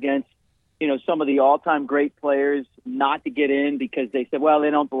vote against some of the all-time great players not to get in because they said, well,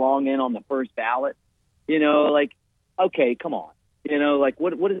 they don't belong in on the first ballot. Okay, come on.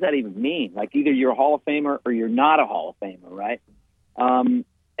 What does that even mean? Like, either you're a Hall of Famer or you're not a Hall of Famer, right?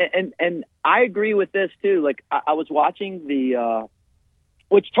 And I agree with this too. Like, I was watching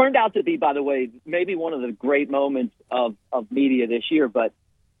which turned out to be, by the way, maybe one of the great moments of media this year, but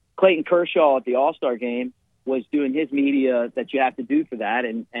Clayton Kershaw at the All-Star game was doing his media that you have to do for that,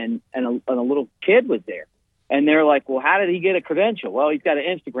 and a little kid was there. And they're like, well, how did he get a credential? Well, he's got an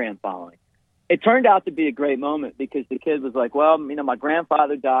Instagram following. It turned out to be a great moment because the kid was like, well, my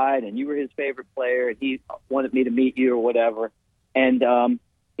grandfather died, and you were his favorite player, and he wanted me to meet you or whatever. And, and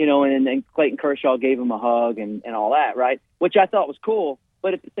then Clayton Kershaw gave him a hug and all that, right? Which I thought was cool.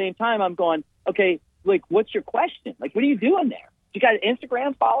 But at the same time, I'm going, okay, like, what's your question? Like, what are you doing there? You got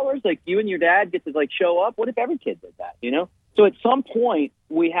Instagram followers? Like, you and your dad get to, like, show up? What if every kid did that, So at some point,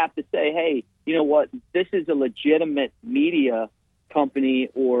 we have to say, hey, you know what? This is a legitimate media company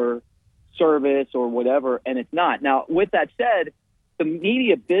or service or whatever, and it's not. Now, with that said, the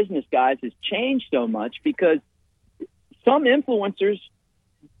media business, guys, has changed so much because some influencers,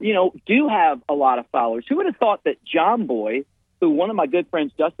 do have a lot of followers. Who would have thought that John Boy, who one of my good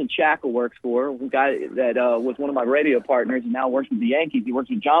friends, Dustin Shackle, works for, a guy that was one of my radio partners and now works with the Yankees. He works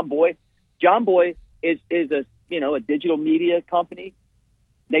with John Boy. John Boy is a digital media company.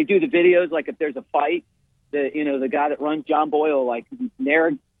 They do the videos, like if there's a fight, the guy that runs John Boy will like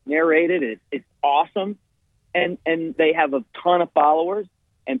narrate it. It's awesome. And they have a ton of followers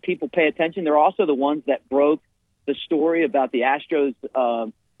and people pay attention. They're also the ones that broke the story about the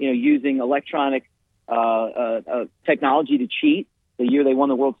Astros, using electronic technology to cheat the year they won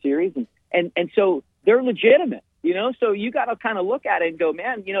the World Series. And so they're legitimate, so you got to kind of look at it and go,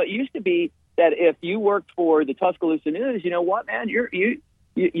 man, it used to be that if you worked for the Tuscaloosa News, you know what, man,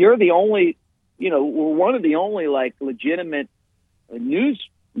 you're the only, we're one of the only like legitimate news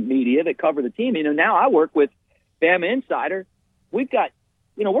media that cover the team. Now I work with Bama Insider. We've got,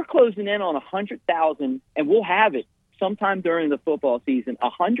 we're closing in on 100,000 and we'll have it sometime during the football season,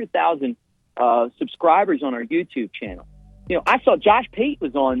 100,000 subscribers on our YouTube channel. I saw Josh Pate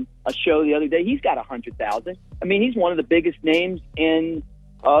was on a show the other day. He's got 100,000. I mean, he's one of the biggest names in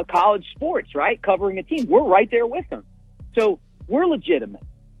college sports, right? Covering a team. We're right there with them. So we're legitimate.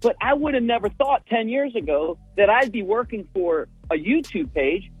 But I would have never thought 10 years ago that I'd be working for a YouTube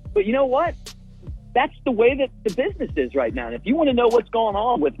page. But you know what? That's the way that the business is right now. And if you want to know what's going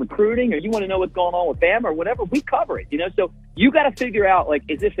on with recruiting or you want to know what's going on with Bama or whatever, we cover it, So you got to figure out, like,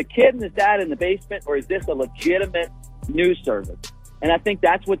 is this a kid and his dad in the basement or is this a legitimate news service? And I think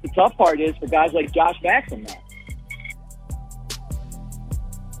that's what the tough part is for guys like Josh Maxson now.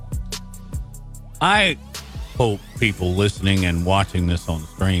 I hope people listening and watching this on the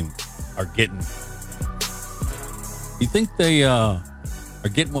stream are getting... You think they are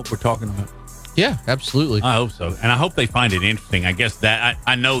getting what we're talking about? Yeah, absolutely. I hope so. And I hope they find it interesting. I guess that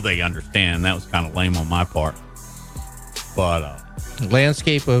I know they understand. That was kind of lame on my part. But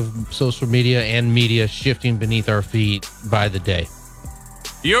landscape of social media and media shifting beneath our feet by the day.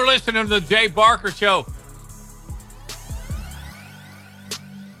 You're listening to the Jay Barker Show.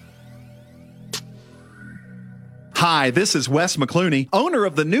 Hi, this is Wes McClooney, owner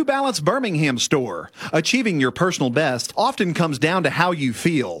of the New Balance Birmingham store. Achieving your personal best often comes down to how you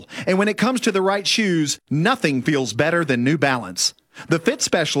feel. And when it comes to the right shoes, nothing feels better than New Balance. The fit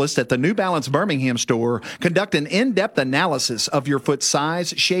specialists at the New Balance Birmingham store conduct an in-depth analysis of your foot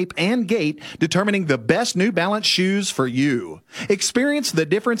size, shape, and gait, determining the best New Balance shoes for you. Experience the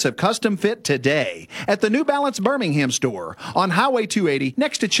difference of custom fit today at the New Balance Birmingham store on Highway 280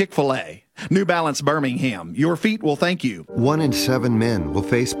 next to Chick-fil-A. New Balance Birmingham, your feet will thank you. 1 in 7 men will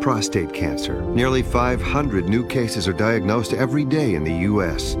face prostate cancer. Nearly 500 new cases are diagnosed every day in the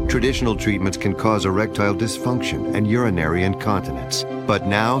U.S. Traditional treatments can cause erectile dysfunction and urinary incontinence. But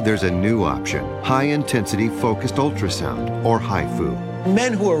now there's a new option, high-intensity focused ultrasound, or HIFU.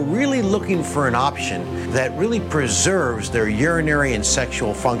 Men who are really looking for an option that really preserves their urinary and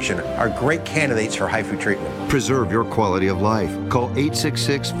sexual function are great candidates for HIFU treatment. Preserve your quality of life. Call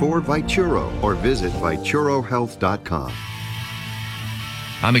 866-4-VITURO or visit VituroHealth.com.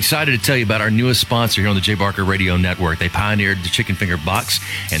 I'm excited to tell you about our newest sponsor here on the Jay Barker Radio Network. They pioneered the chicken finger box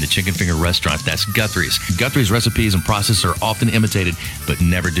and the chicken finger restaurant. That's Guthrie's. Guthrie's recipes and process are often imitated, but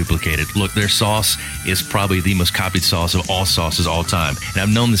never duplicated. Look, their sauce is probably the most copied sauce of all sauces all time. And I've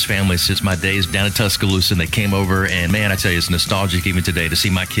known this family since my days down in Tuscaloosa, and they came over, and man, I tell you, it's nostalgic even today to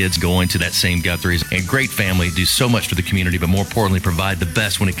see my kids going to that same Guthrie's. And great family, do so much for the community, but more importantly, provide the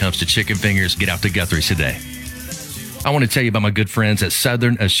best when it comes to chicken fingers. Get out to Guthrie's today. I want to tell you about my good friends at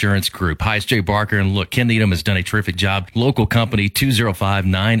Southern Assurance Group. Hi, it's Jay Barker. And look, Ken Needham has done a terrific job. Local company,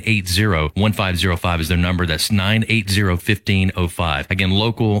 205-980-1505 is their number. That's 980-1505. Again,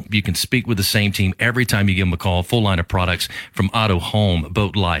 local. You can speak with the same team every time you give them a call. Full line of products from auto, home,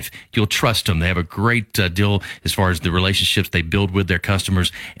 boat, life. You'll trust them. They have a great deal as far as the relationships they build with their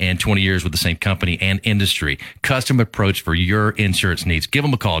customers and 20 years with the same company and industry. Custom approach for your insurance needs. Give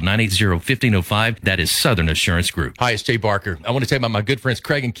them a call, 980-1505. That is Southern Assurance Group. Hi, it's Jay Barker. I want to tell you about my good friends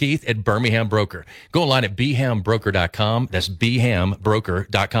Craig and Keith at Birmingham Broker. Go online at BHAMBroker.com. That's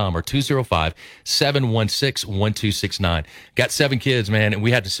BHAMBroker.com or 205-716-1269. Got 7 kids, man, and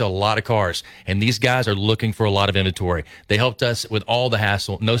we had to sell a lot of cars. And these guys are looking for a lot of inventory. They helped us with all the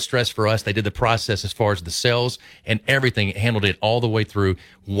hassle. No stress for us. They did the process as far as the sales and everything. Handled it all the way through.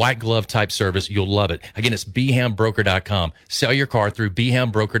 White glove type service. You'll love it. Again, it's BHAMBroker.com. Sell your car through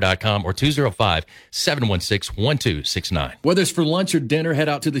BHAMBroker.com or 205-716-1269. Whether it's for lunch or dinner, head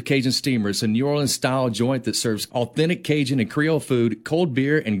out to the Cajun Steamer. It's a New Orleans style joint that serves authentic Cajun and Creole food, cold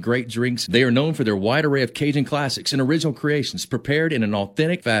beer, and great drinks. They are known for their wide array of Cajun classics and original creations prepared in an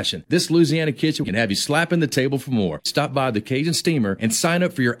authentic fashion. This Louisiana kitchen can have you slapping the table for more. Stop by the Cajun Steamer and sign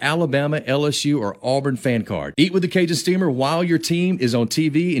up for your Alabama, LSU, or Auburn fan card. Eat with the Cajun Steamer while your team is on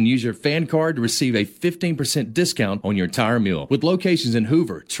TV and use your fan card to receive a 15% discount on your entire meal. With locations in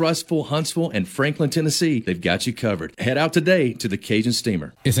Hoover, Trustful, Huntsville, and Franklin, Tennessee, they've got you covered. Head out today to the Cajun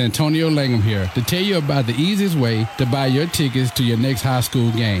Steamer. It's Antonio Langham here to tell you about the easiest way to buy your tickets to your next high school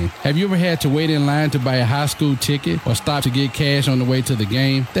game. Have you ever had to wait in line to buy a high school ticket or stop to get cash on the way to the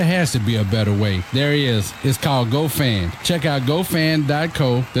game? There has to be a better way. There is. It's called GoFan. Check out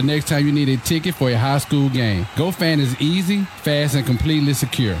GoFan.co the next time you need a ticket for a high school game. GoFan is easy, fast, and completely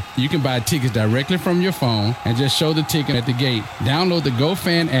secure. You can buy tickets directly from your phone and just show the ticket at the gate. Download the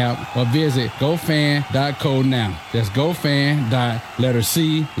GoFan app or visit GoFan.co now. That's GoFan.C.O.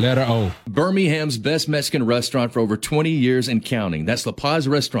 Birmingham's best Mexican restaurant for over 20 years and counting. That's La Paz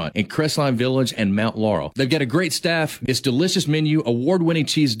Restaurant in Crestline Village and Mount Laurel. They've got a great staff. Its delicious menu, award-winning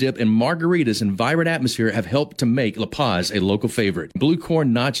cheese dip, and margaritas and vibrant atmosphere have helped to make La Paz a local favorite. Blue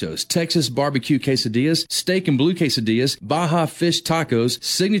corn nachos, Texas barbecue quesadillas, steak and blue quesadillas, Baja fish tacos,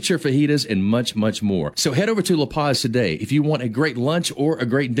 signature fajitas, and much, much more. So head over to La Paz today. If you want a great lunch or a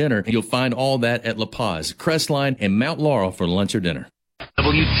great dinner, you'll find all that at La Paz, Crestline, and Mount Laurel for lunch or dinner.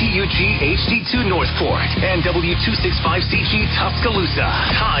 WTUG HD2 Northport and W265CG Tuscaloosa.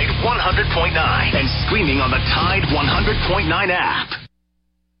 Tide 100.9 and streaming on the Tide 100.9 app.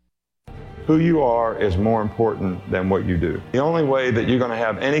 Who you are is more important than what you do. The only way that you're going to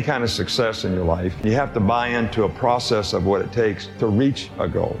have any kind of success in your life, you have to buy into a process of what it takes to reach a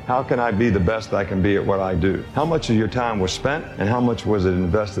goal. How can I be the best I can be at what I do? How much of your time was spent and how much was it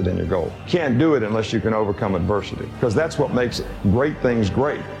invested in your goal? You can't do it unless you can overcome adversity, because that's what makes great things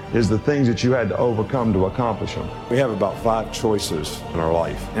great, is the things that you had to overcome to accomplish them. We have about 5 choices in our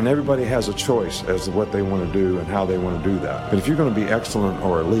life, and everybody has a choice as to what they want to do and how they want to do that. But if you're going to be excellent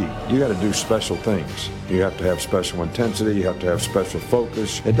or elite, you got to do special things. You have to have special intensity, you have to have special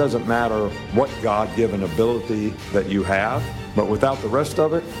focus. It doesn't matter what God-given ability that you have, but without the rest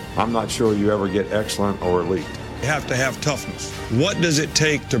of it, I'm not sure you ever get excellent or elite. You have to have toughness. What does it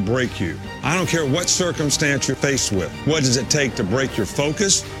take to break you? I don't care what circumstance you're faced with. What does it take to break your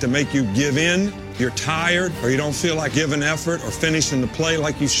focus, to make you give in? You're tired or you don't feel like giving effort or finishing the play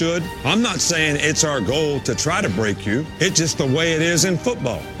like you should. I'm not saying it's our goal to try to break you. It's just the way it is in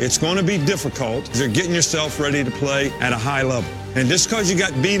football. It's going to be difficult. You're getting yourself ready to play at a high level. And just because you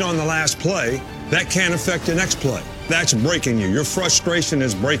got beat on the last play, that can't affect the next play. That's breaking you. Your frustration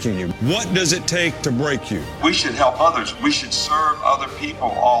is breaking you. What does it take to break you? We should help others. We should serve other people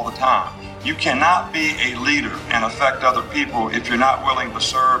all the time. You cannot be a leader and affect other people if you're not willing to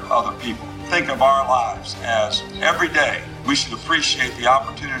serve other people. Think of our lives as every day we should appreciate the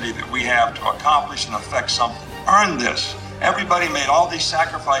opportunity that we have to accomplish and affect something. Earn this. Everybody made all these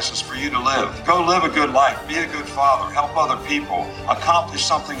sacrifices for you to live. Go live a good life, be a good father, help other people, accomplish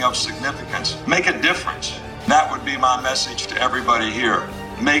something of significance, make a difference. That would be my message to everybody here.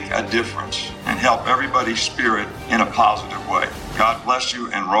 Make a difference and help everybody's spirit in a positive way. God bless you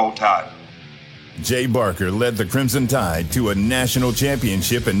and roll Tide. Jay Barker led the Crimson Tide to a national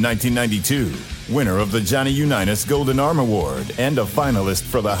championship in 1992, winner of the Johnny Unitas Golden Arm Award and a finalist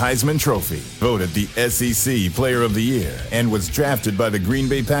for the Heisman Trophy, voted the SEC Player of the Year, and was drafted by the Green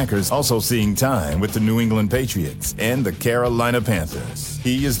Bay Packers, also seeing time with the New England Patriots and the Carolina Panthers.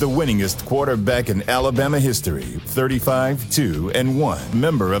 He is the winningest quarterback in Alabama history, 35-2-1,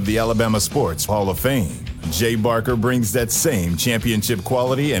 member of the Alabama Sports Hall of Fame. Jay Barker brings that same championship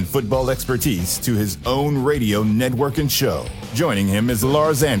quality and football expertise to his own radio network and show. Joining him is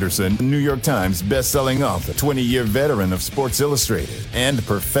Lars Anderson, New York Times best-selling author, 20-year veteran of Sports Illustrated, and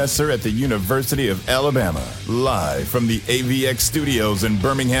professor at the University of Alabama. Live from the AVX studios in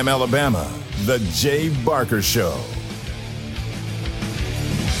Birmingham, Alabama, The Jay Barker Show.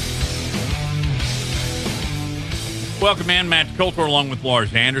 Welcome in, Matt Coulter, along with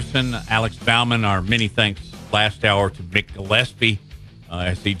Lars Anderson, Alex Bauman. Our many thanks last hour to Mick Gillespie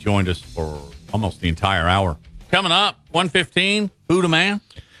as he joined us for almost the entire hour. Coming up, 1:15, Buddha Man.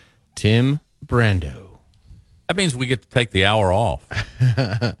 Tim Brando. That means we get to take the hour off.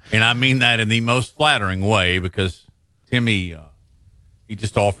 And I mean that in the most flattering way because Timmy, he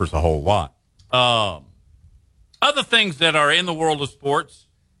just offers a whole lot. Other things that are in the world of sports,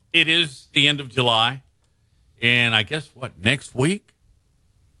 it is the end of July. And I guess, next week?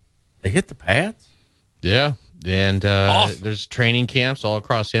 They hit the pads? Yeah. And awesome. There's training camps all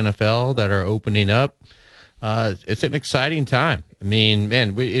across the NFL that are opening up. It's an exciting time. I mean,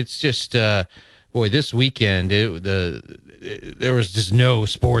 man, it's just, this weekend, there was just no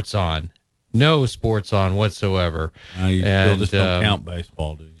sports on. No sports on whatsoever. You still just don't count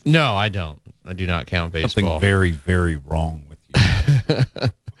baseball, do you? No, I don't. I do not count baseball. Something very, very wrong with you.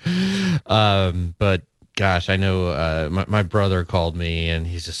 But gosh, I know my brother called me, and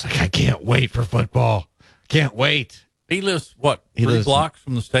he's just like, I can't wait for football. Can't wait. He lives, three blocks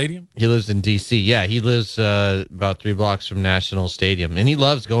from the stadium? He lives in D.C. Yeah, he lives about 3 blocks from National Stadium, and he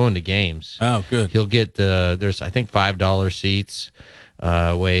loves going to games. Oh, good. He'll get there's, I think, $5 seats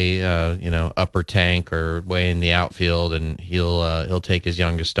way, upper tank or way in the outfield, and he'll take his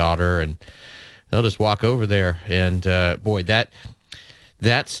youngest daughter, and they'll just walk over there. And,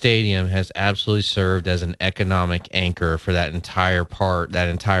 that stadium has absolutely served as an economic anchor for that entire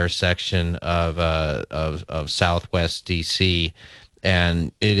section of Southwest DC.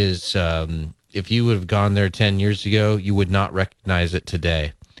 And it is, if you would have gone there 10 years ago, you would not recognize it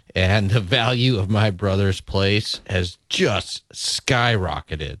today. And the value of my brother's place has just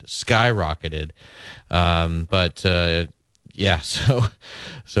skyrocketed.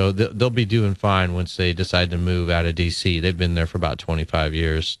 So they'll be doing fine once they decide to move out of D.C. They've been there for about 25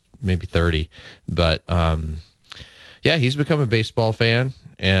 years, maybe 30. But, he's become a baseball fan,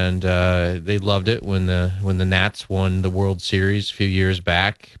 and they loved it when the Nats won the World Series a few years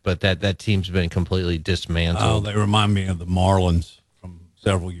back. But that team's been completely dismantled. Oh, they remind me of the Marlins from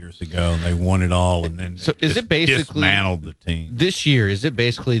several years ago, and they won it all, and then is it basically dismantled the team. This year, is it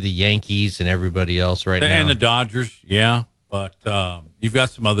basically the Yankees and everybody else now? And the Dodgers, yeah. But you've got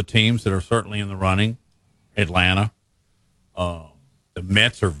some other teams that are certainly in the running. Atlanta. The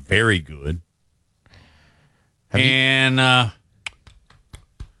Mets are very good. Have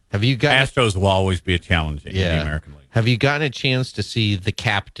you got Astros will always be a challenge in the American League. Have you gotten a chance to see The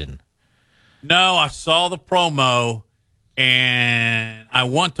Captain? No, I saw the promo, and I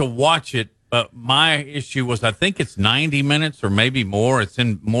want to watch it, but my issue was I think it's 90 minutes or maybe more. It's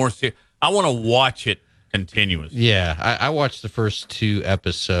in more. I want to watch it continuously. Yeah, I watched the first 2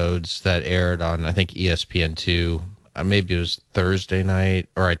 episodes that aired on, I think, ESPN2. Maybe it was Thursday night,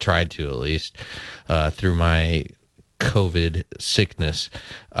 or I tried to at least, through my COVID sickness.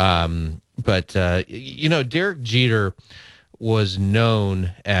 But Derek Jeter was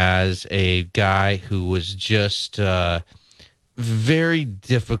known as a guy who was just very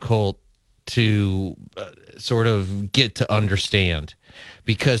difficult to sort of get to understand,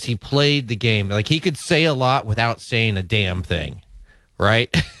 because he played the game like he could say a lot without saying a damn thing, right?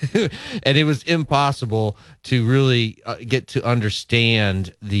 And it was impossible to really get to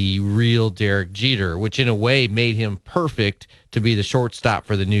understand the real Derek Jeter, which in a way made him perfect to be the shortstop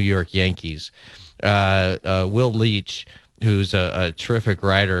for the New York Yankees. Will Leach, who's a terrific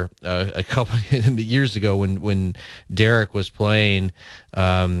writer, a couple years ago when Derek was playing,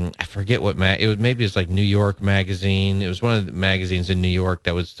 I forget what it was. Maybe it's like New York Magazine. It was one of the magazines in New York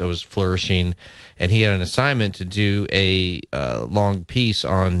that was flourishing, and he had an assignment to do a long piece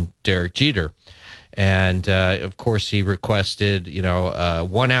on Derek Jeter. And of course, he requested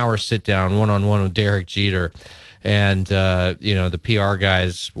 1 hour sit down one-on-one with Derek Jeter. And, the PR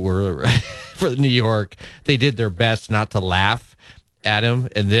guys were for New York. They did their best not to laugh at him.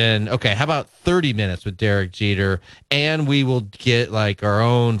 And then, okay, how about 30 minutes with Derek Jeter? And we will get like our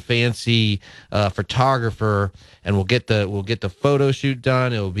own fancy photographer, and we'll get the photo shoot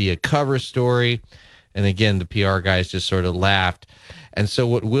done. It will be a cover story. And again, the PR guys just sort of laughed. And so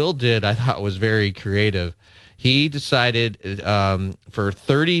what Will did, I thought, was very creative. He decided for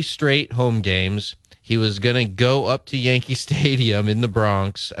 30 straight home games, He was going to go up to Yankee Stadium in the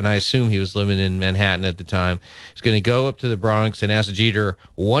Bronx, and I assume he was living in Manhattan at the time. He's going to go up to the Bronx and ask Jeter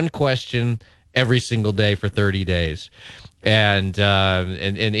one question every single day for 30 days. And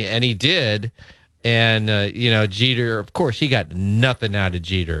he did. And, Jeter, of course, he got nothing out of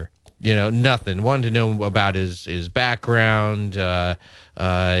Jeter. Nothing. Wanted to know about his background,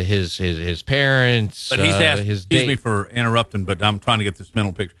 his parents. But he's asking, excuse me for interrupting, but I'm trying to get this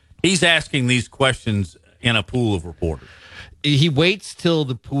mental picture. He's asking these questions in a pool of reporters. He waits till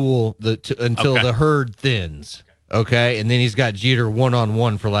the pool, until the herd thins, okay? And then he's got Jeter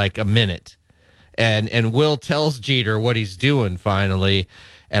one-on-one for like a minute. And Will tells Jeter what he's doing finally.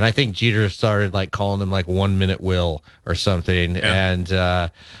 And I think Jeter started like calling him like 1 minute Will or something. Yeah. And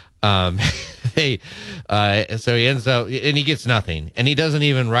so he ends up, and he gets nothing, and he doesn't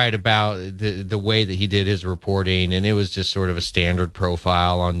even write about the way that he did his reporting, and it was just sort of a standard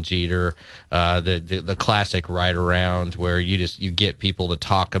profile on Jeter, the classic write around where you get people to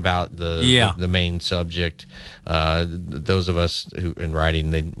talk about the main subject. Those of us who in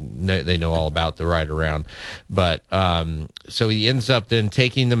writing, they know all about the write around, but so he ends up then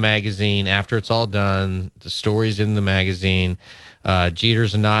taking the magazine after it's all done. The story's in the magazine.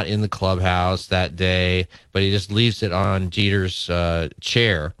 Jeter's not in the clubhouse that day, but he just leaves it on Jeter's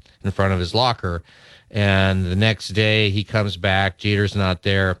chair in front of his locker. And the next day he comes back, Jeter's not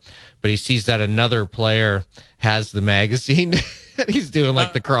there, but he sees that another player has the magazine. He's doing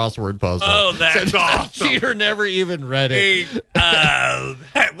like the crossword puzzle. Oh, that's awesome. Jeter never even read it.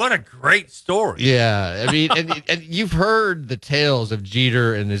 What a great story. Yeah. I mean, and you've heard the tales of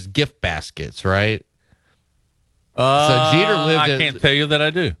Jeter and his gift baskets, right? So Jeter lived. I can't tell you that I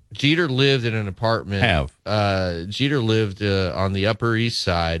do. Jeter lived in an apartment. Jeter lived on the Upper East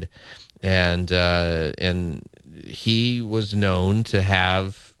Side, and he was known to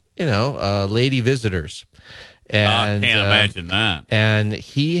have lady visitors. And I can't imagine that. And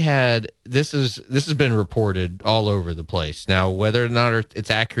he had this has been reported all over the place. Now, whether or not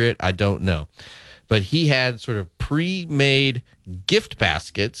it's accurate, I don't know, but he had sort of pre-made gift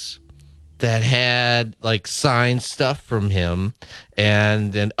baskets that had like signed stuff from him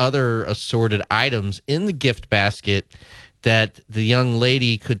and then other assorted items in the gift basket that the young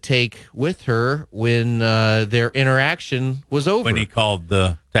lady could take with her when their interaction was over. When he called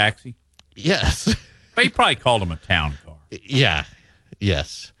the taxi? Yes. He probably called him a town car. Yeah.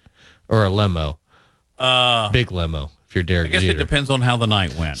 Yes. Or a limo. Big limo. If you're Derek Jeter. I guess it depends on how the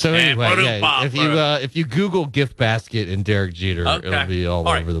night went. So anyway, if you Google gift basket and Derek Jeter, it'll be all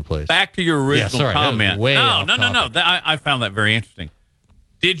over the place. Back to your original comment. No. I found that very interesting.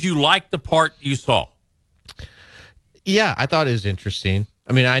 Did you like the part you saw? Yeah, I thought it was interesting.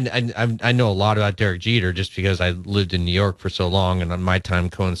 I mean, I know a lot about Derek Jeter just because I lived in New York for so long, and my time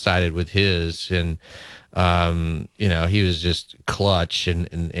coincided with his, and he was just clutch,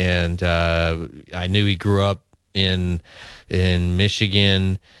 and I knew he grew up in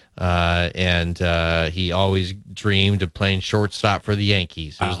Michigan, and he always dreamed of playing shortstop for the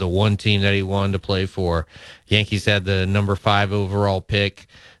Yankees. It was the one team that he wanted to play for. Yankees had the number 5 overall pick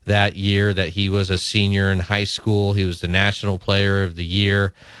that year that he was a senior in high school. He was the National Player of the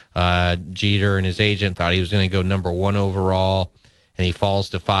Year. Jeter and his agent thought he was going to go number 1 overall, and he falls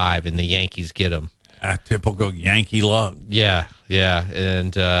to 5, and the Yankees get him. Typical Yankee luck. Yeah,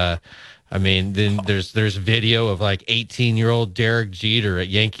 and I mean, then there's video of like 18-year-old Derek Jeter at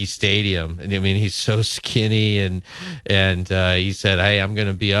Yankee Stadium, and I mean he's so skinny, and he said, "Hey, I'm going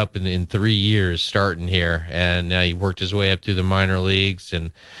to be up in 3 years starting here," and he worked his way up through the minor leagues,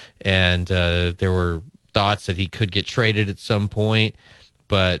 and there were thoughts that he could get traded at some point,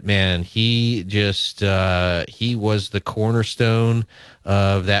 but man, he just he was the cornerstone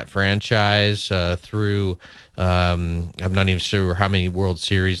of that franchise through. I'm not even sure how many World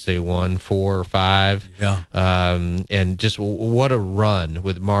Series they won, 4 or 5. Yeah. And just what a run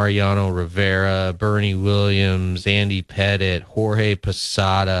with Mariano Rivera, Bernie Williams, Andy Pettitte, Jorge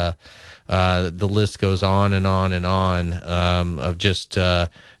Posada. The list goes on and on and on of just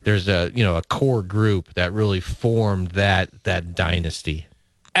there's a core group that really formed that dynasty.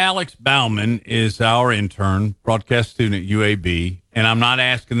 Alex Bauman is our intern, broadcast student at UAB, and I'm not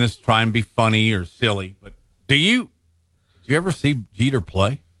asking this to try and be funny or silly, but did you ever see Jeter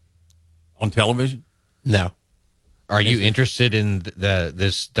play on television? No. Are you interested in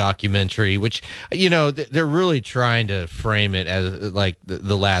this documentary, which, they're really trying to frame it as like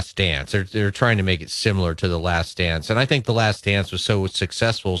the Last Dance. They're trying to make it similar to the Last Dance. And I think the Last Dance was so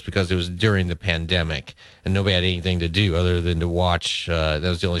successful because it was during the pandemic and nobody had anything to do other than to watch. That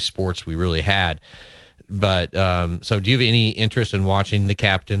was the only sports we really had. But so do you have any interest in watching The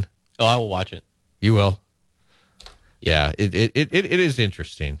Captain? Oh, I will watch it. You will. Yeah, it is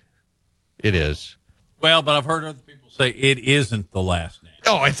interesting. It is. Well, but I've heard other people say it isn't the last dance.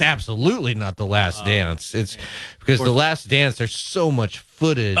 Oh, it's absolutely not the last dance. It's because the last dance, there's so much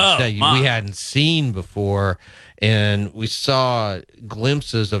footage that we hadn't seen before, and we saw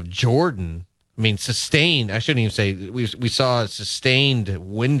glimpses of Jordan. I mean, sustained. I shouldn't even say we saw sustained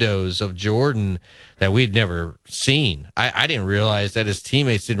windows of Jordan that we'd never seen. I didn't realize that his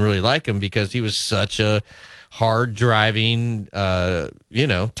teammates didn't really like him because he was such a hard driving,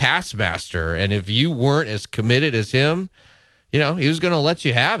 taskmaster. And if you weren't as committed as him, he was going to let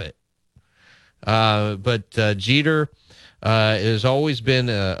you have it. But Jeter has always been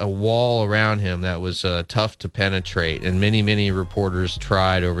a wall around him that was tough to penetrate. And many reporters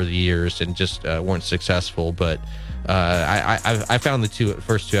tried over the years and just weren't successful. But I found the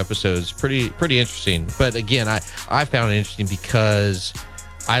first two episodes pretty interesting. But again, I found it interesting because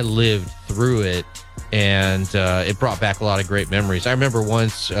I lived through it. And it brought back a lot of great memories. I remember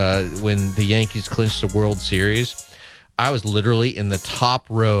once when the Yankees clinched the World Series, I was literally in the top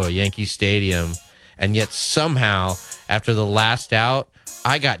row of Yankee Stadium, and yet somehow, after the last out,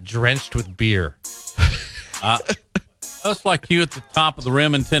 I got drenched with beer. That's like you at the top of the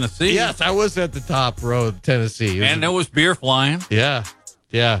rim in Tennessee. Yes, I was at the top row of Tennessee. And there was beer flying. Yeah.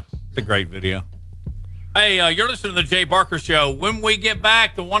 It's a great video. Hey, you're listening to the Jay Barker Show. When we get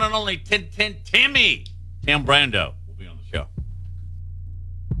back, the one and only Tim Brando will be on the show.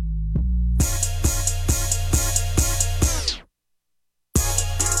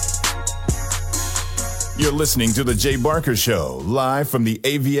 You're listening to the Jay Barker Show, live from the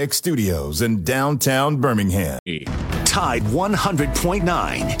AVX studios in downtown Birmingham. Tide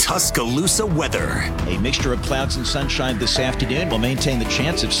 100.9 Tuscaloosa weather. A mixture of clouds and sunshine this afternoon will maintain the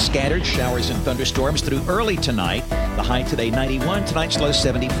chance of scattered showers and thunderstorms through early tonight. The high today 91, tonight's low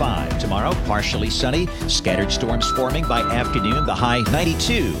 75. Tomorrow, partially sunny, scattered storms forming by afternoon, the high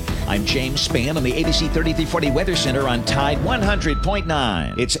 92. I'm James Spann on the ABC 3340 Weather Center on Tide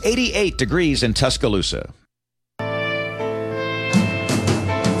 100.9. It's 88 degrees in Tuscaloosa.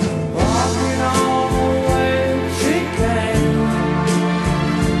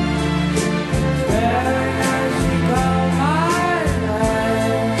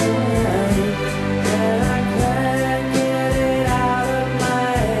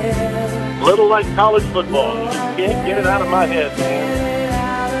 Little like college football. You just can't get it out of my head,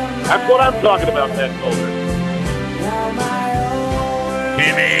 man. That's what I'm talking about, Ned Colder.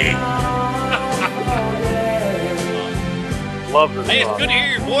 Timmy. Love this Hey, song. it's good to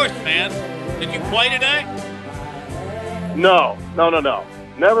hear your voice, man. Did you play today? No.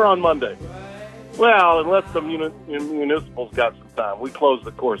 Never on Monday. Well, unless the municipal's got some time. We close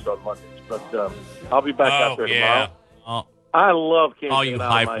the course on Mondays. But I'll be back out there tomorrow. I love Kansas. All you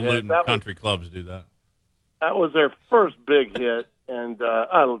highfalutin country clubs do that. That was their first big hit, and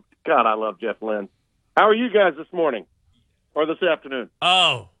I love Jeff Lynne. How are you guys this morning or this afternoon?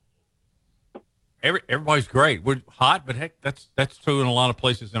 Oh, everybody's great. We're hot, but heck, that's true in a lot of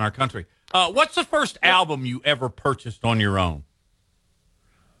places in our country. What's the first album you ever purchased on your own?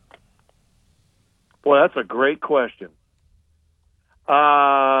 Boy, that's a great question.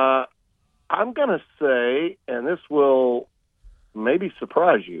 I'm going to say, and this will maybe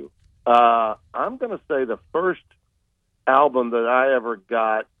surprise you, I'm going to say the first album that I ever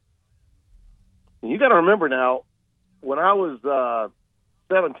got, and you got to remember now, when I was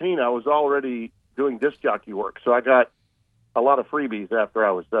 17, I was already doing disc jockey work, so I got a lot of freebies after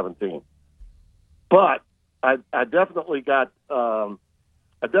I was 17. But I definitely got, I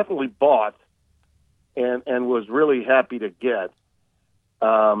definitely bought and was really happy to get.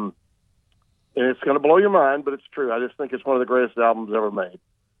 And it's going to blow your mind, but it's true. I just think it's one of the greatest albums ever made.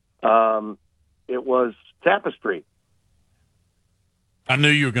 It was Tapestry. I knew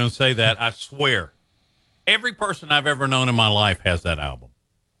you were going to say that. I swear. Every person I've ever known in my life has that album.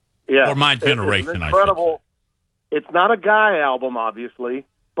 Yeah. Or my generation, it's incredible. It's not a Guy album, obviously,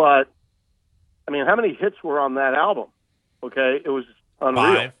 but, I mean, how many hits were on that album? Okay, it was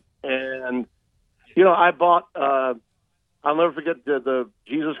unreal. 5. And, you know, I bought... I'll never forget the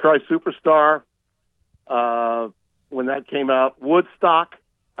Jesus Christ Superstar when that came out. Woodstock.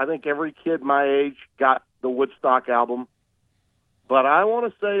 I think every kid my age got the Woodstock album. But I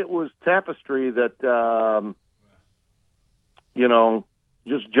want to say it was Tapestry that,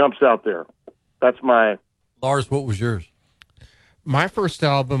 just jumps out there. That's my... Lars, what was yours? My first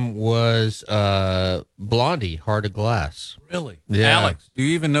album was Blondie, Heart of Glass. Really? Yeah. Alex, do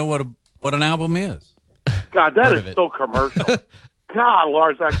you even know what an album is? God, that is so commercial. God,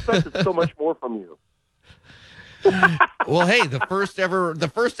 Lars, I expected so much more from you. Well, hey, the first ever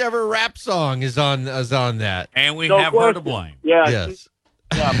rap song is on that, and we No have her to question. blame. Yeah. Yes.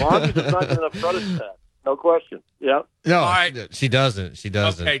 Yeah, Blondie does not get a protest. No question. Yeah. No, All right. she doesn't. She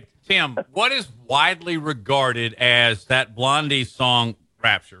doesn't. Okay, Tim, what is widely regarded as that Blondie song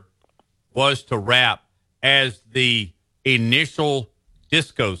Rapture was to rap as the initial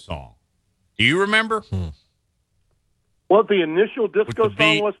disco song? Do you remember? What the initial disco With the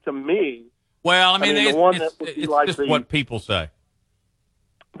beat. song was to me, Well, I mean, the it's, one it's, that would be it's like just the- what people say.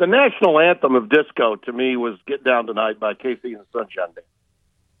 the national anthem of disco to me was "Get Down Tonight" by Casey and the Sunshine Band.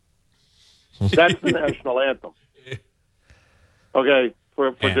 That's the national anthem. Okay, for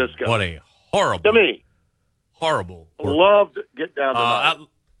And disco. What a horrible, To me, horrible. loved "Get Down Tonight."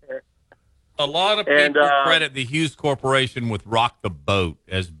 A lot of people And, credit the Hughes Corporation with "Rock the Boat"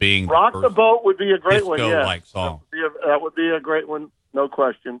 as being "Rock the the first Boat" would be a great one. Yeah, disco-like song. That would be a great one, no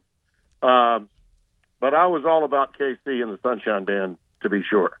question. But I was all about KC and the Sunshine Band, to be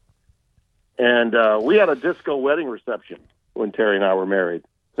sure. And we had a disco wedding reception when Terry and I were married.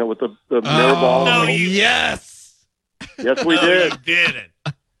 So with the mirror ball. No, yes. Yes, we No, did. you didn't.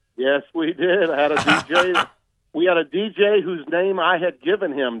 Yes, we did. I had a DJ. We had a DJ whose name I had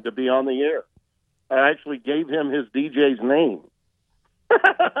given him to be on the air. I actually gave him his DJ's name.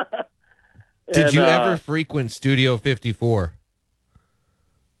 Did you ever frequent Studio 54?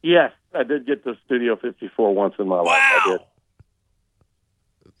 Yes, I did get to Studio 54 once in my life. I did.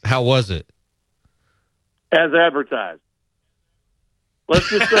 How was it? As advertised. Let's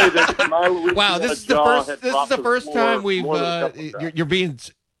just say that my Wow, this is the first time we've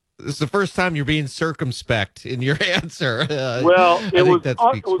this is the first time you're being circumspect in your answer. Well, it was that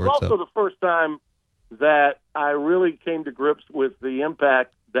also, speaks for itself. the first time that I really came to grips with the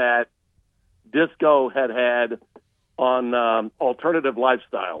impact that disco had on alternative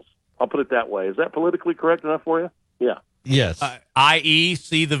lifestyles. I'll put it that way. Is that politically correct enough for you? Yeah. Yes. I.e.,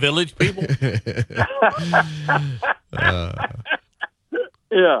 see the Village People?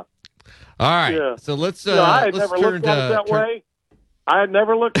 Yeah. All right. Yeah. So let's I had let's never turn looked at it that to way. I had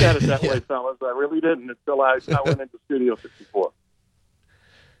never looked at it that way, fellas. I really didn't until I went into Studio 54.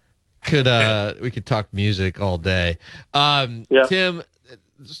 we could talk music all day. Tim,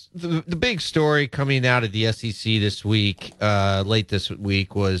 the big story coming out of the SEC this week, late this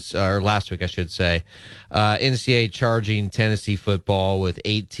week was, or last week I should say, NCAA charging Tennessee football with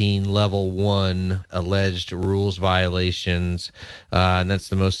 18 level 1 alleged rules violations, and that's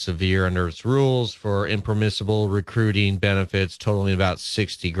the most severe under its rules for impermissible recruiting benefits totaling about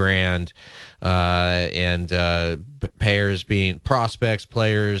 $60,000, and prospects,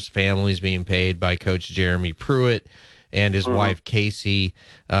 players, families being paid by Coach Jeremy Pruitt and his wife Casey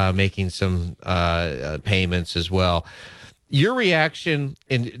making some payments as well. Your reaction,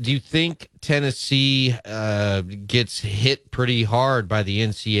 and do you think Tennessee gets hit pretty hard by the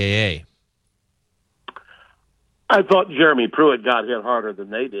NCAA? I thought Jeremy Pruitt got hit harder than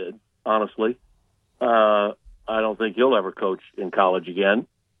they did, honestly. I don't think he'll ever coach in college again.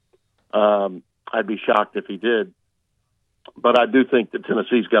 I'd be shocked if he did. But I do think that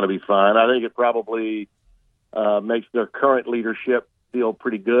Tennessee's going to be fine. I think it probably makes their current leadership feel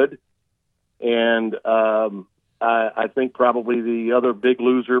pretty good. And I think probably the other big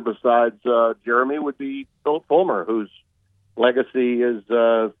loser besides Jeremy would be Philip Fulmer, whose legacy is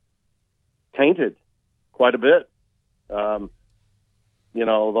tainted quite a bit. The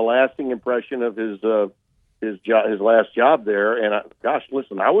lasting impression of his last job there, and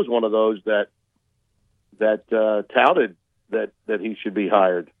listen, I was one of those that touted that he should be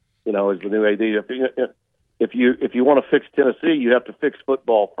hired, as the new AD. If you want to fix Tennessee, you have to fix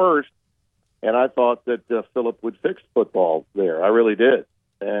football first. And I thought that Philip would fix football there. I really did.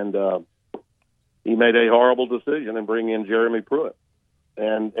 And he made a horrible decision in bringing in Jeremy Pruitt.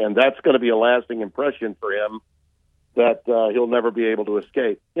 And that's going to be a lasting impression for him that he'll never be able to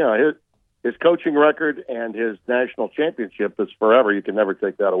escape. His coaching record and his national championship is forever. You can never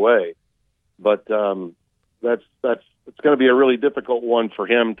take that away. But it's going to be a really difficult one for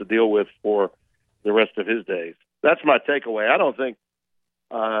him to deal with for the rest of his days. That's my takeaway. I don't think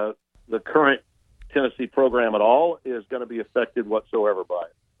the current Tennessee program at all is going to be affected whatsoever by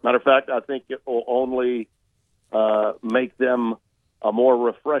it. Matter of fact, I think it will only make them a more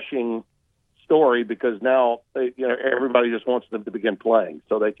refreshing story because now everybody just wants them to begin playing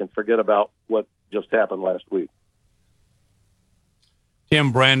so they can forget about what just happened last week.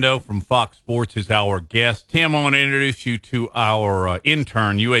 Tim Brando from Fox Sports is our guest. Tim, I want to introduce you to our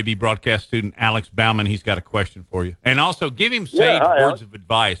intern, UAB broadcast student Alex Bauman. He's got a question for you. And also give him sage words of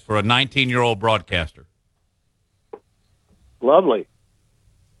advice for a 19-year-old broadcaster. Lovely.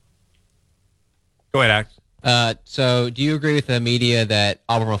 Go ahead, Alex. So do you agree with the media that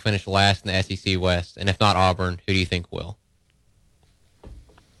Auburn will finish last in the SEC West? And if not Auburn, who do you think will?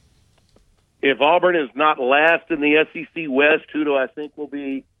 If Auburn is not last in the SEC West, who do I think will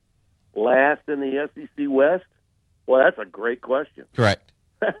be last in the SEC West? Well, that's a great question. Correct.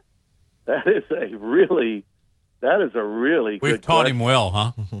 That is a really good We've taught question. him well,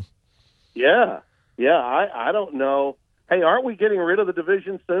 huh? Yeah. I don't know. Hey, aren't we getting rid of the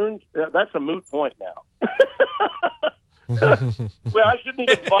division soon? That's a moot point now. Well, I shouldn't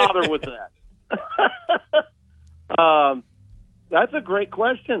even bother with that. That's a great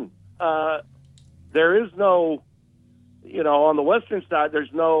question. There is no, on the Western side,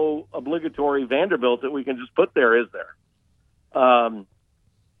 there's no obligatory Vanderbilt that we can just put there, is there?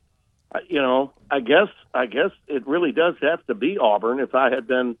 I guess it really does have to be Auburn. If I had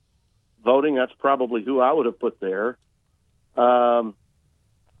been voting, that's probably who I would have put there.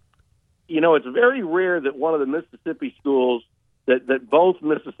 It's very rare that one of the Mississippi schools, that both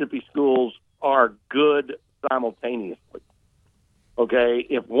Mississippi schools are good simultaneously. Okay,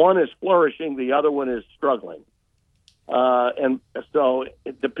 if one is flourishing, the other one is struggling. And so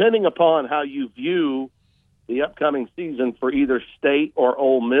depending upon how you view the upcoming season for either State or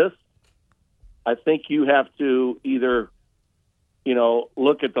Ole Miss, I think you have to either,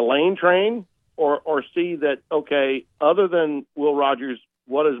 look at the Lane train or see that, okay, other than Will Rogers,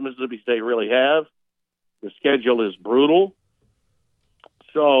 what does Mississippi State really have? The schedule is brutal.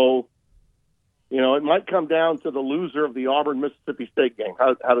 So, it might come down to the loser of the Auburn-Mississippi State game.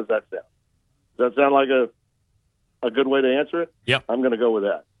 How does that sound? Does that sound like a good way to answer it? Yep. I'm going to go with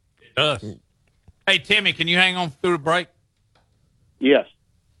that. It does. Hey, Timmy, can you hang on through the break? Yes.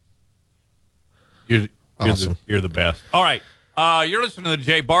 You're Awesome. the best. All right. You're listening to the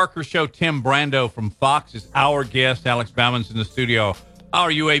Jay Barker Show. Tim Brando from Fox is our guest. Alex Bauman's in the studio, our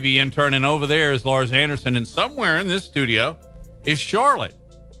UAB intern. And over there is Lars Anderson. And somewhere in this studio is Charlotte.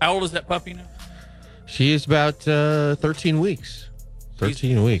 How old is that puppy now? She is about 13 weeks.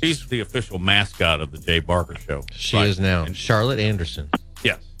 13 weeks. She's the official mascot of the Jay Barker Show. She is now. And Charlotte Anderson.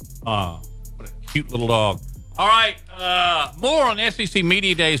 Yes. What a cute little dog. All right. More on SEC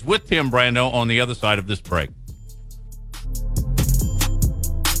Media Days with Tim Brando on the other side of this break.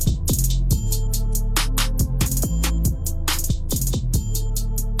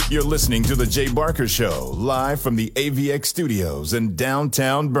 You're listening to The Jay Barker Show, live from the AVX studios in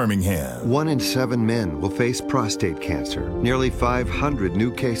downtown Birmingham. 1 in 7 men will face prostate cancer. Nearly 500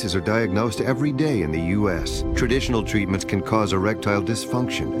 new cases are diagnosed every day in the U.S. Traditional treatments can cause erectile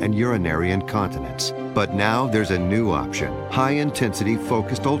dysfunction and urinary incontinence. But now there's a new option, high-intensity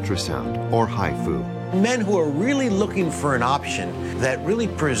focused ultrasound, or HIFU. Men who are really looking for an option that really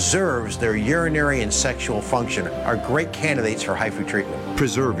preserves their urinary and sexual function are great candidates for HIFU treatment.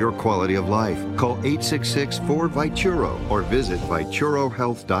 Preserve your quality of life. Call 866-4-VITURO or visit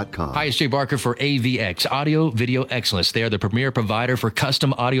VituroHealth.com. Hi, it's Jay Barker for AVX, Audio Video Excellence. They are the premier provider for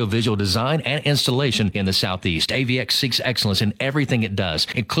custom audio-visual design and installation in the Southeast. AVX seeks excellence in everything it does,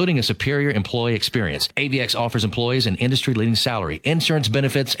 including a superior employee experience. AVX offers employees an industry-leading salary, insurance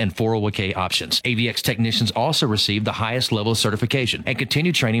benefits, and 401k options. AVX technicians also receive the highest level of certification and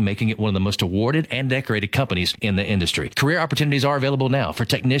continue training, making it one of the most awarded and decorated companies in the industry. Career opportunities are available now for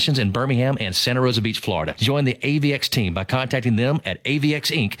technicians in Birmingham and Santa Rosa Beach, Florida. Join the AVX team by contacting them at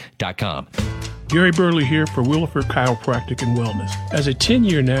avxinc.com. Gary Burley here for Williford Chiropractic and Wellness. As a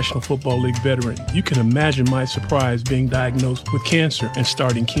 10-year National Football League veteran, you can imagine my surprise being diagnosed with cancer and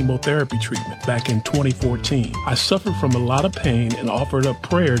starting chemotherapy treatment back in 2014. I suffered from a lot of pain and offered up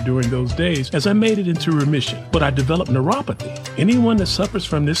prayer during those days as I made it into remission, but I developed neuropathy. Anyone that suffers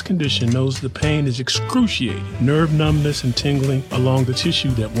from this condition knows the pain is excruciating, nerve numbness and tingling along the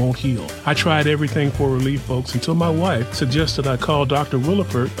tissue that won't heal. I tried everything for relief, folks, until my wife suggested I call Dr.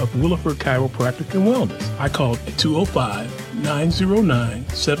 Williford of Williford Chiropractic and Wellness. I called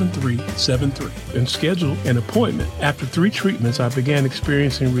 205-909-7373 and scheduled an appointment. After 3 treatments, I began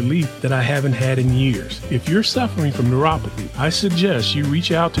experiencing relief that I haven't had in years. If you're suffering from neuropathy, I suggest you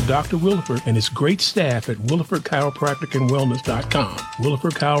reach out to Dr. Williford and his great staff at WillifordChiropracticandWellness.com.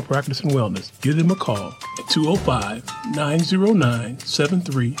 Williford Chiropractic and Wellness. Give them a call at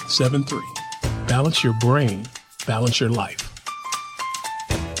 205-909-7373. Balance your brain, balance your life.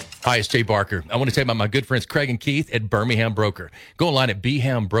 Hi, it's Jay Barker. I want to tell you about my good friends Craig and Keith at Birmingham Broker. Go online at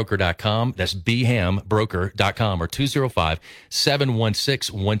bhambroker.com. That's bhambroker.com or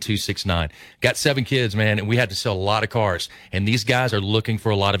 205-716-1269. Got 7 kids, man, and we had to sell a lot of cars. And these guys are looking for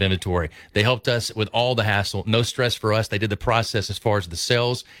a lot of inventory. They helped us with all the hassle. No stress for us. They did the process as far as the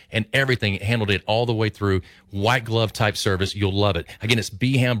sales and everything. Handled it all the way through. White glove type service. You'll love it. Again, it's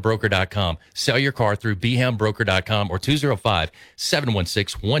bhambroker.com. Sell your car through bhambroker.com or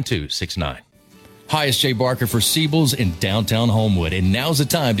 205-716-1269. Hi, it's Jay Barker for Siebel's in downtown Homewood, and now's the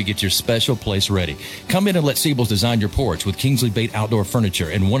time to get your special place ready. Come in and let Siebel's design your porch with Kingsley Bait outdoor furniture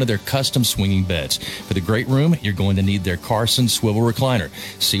and one of their custom swinging beds. For the great room, you're going to need their Carson swivel recliner.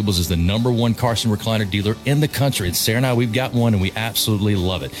 Siebel's is the #1 Carson recliner dealer in the country, and Sarah and I, we've got one, and we absolutely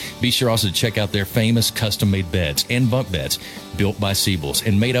love it. Be sure also to check out their famous custom-made beds and bunk beds built by Siebel's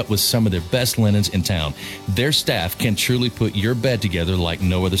and made up with some of their best linens in town. Their staff can truly put your bed together like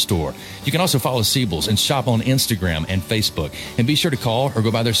no other store. You can also follow Siebel's and shop on Instagram and Facebook. And be sure to call or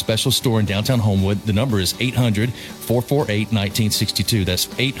go by their special store in downtown Homewood. The number is 800-448-1962. That's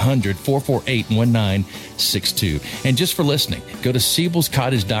 800-448-1962. And just for listening, go to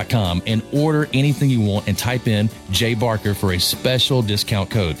Siebel'sCottage.com and order anything you want and type in Jay Barker for a special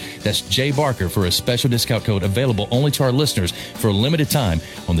discount code. That's Jay Barker for a special discount code available only to our listeners for a limited time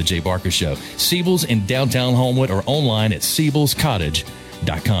on The Jay Barker Show. Siebel's in downtown Homewood or online at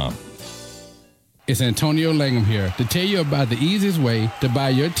Siebel'sCottage.com. It's Antonio Langham here to tell you about the easiest way to buy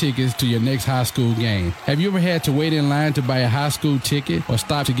your tickets to your next high school game. Have you ever had to wait in line to buy a high school ticket or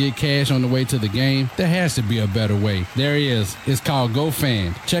stop to get cash on the way to the game? There has to be a better way. There is. It's called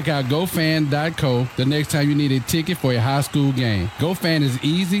GoFan. Check out GoFan.co the next time you need a ticket for a high school game. GoFan is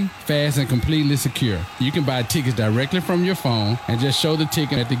easy, fast, and completely secure. You can buy tickets directly from your phone and just show the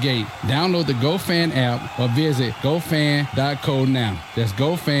ticket at the gate. Download the GoFan app or visit GoFan.co now. That's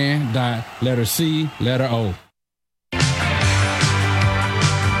GoFan.C. letter O.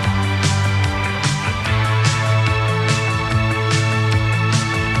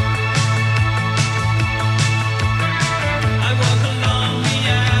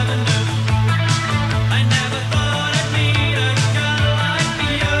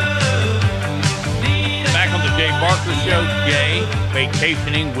 Back on the Jay Barker Show, Jay,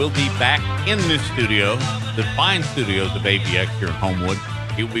 vacationing, will be back in this studio, the fine studios of AVX here in Homewood.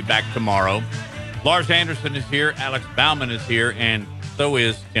 He will be back tomorrow. Lars Anderson is here, Alex Bauman is here, and so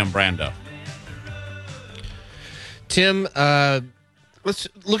is Tim Brando. Tim, let's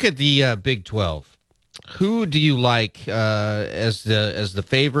look at the Big 12. Who do you like as the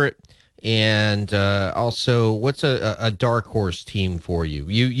favorite, and also what's a dark horse team for you?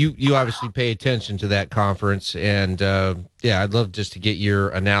 You obviously pay attention to that conference, and I'd love just to get your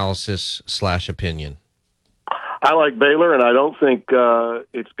analysis / opinion. I like Baylor, and I don't think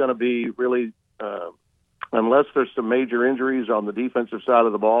it's going to be really. Unless there's some major injuries on the defensive side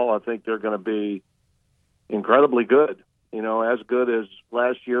of the ball, I think they're going to be incredibly good. You know, as good as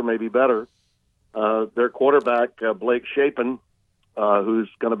last year, maybe better. Their quarterback, Blake Shapen, who's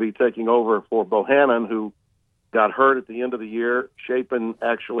going to be taking over for Bohannon, who got hurt at the end of the year. Shapen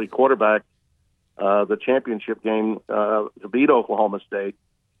actually quarterbacked the championship game to beat Oklahoma State,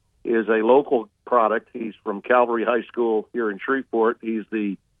 is a local product. He's from Calvary High School here in Shreveport. He's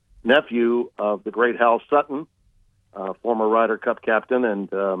the nephew of the great Hal Sutton, former Ryder Cup captain and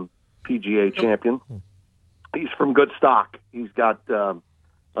PGA champion. He's from good stock. He's got a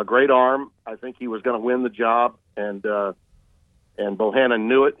great arm. I think he was going to win the job, and Bohannon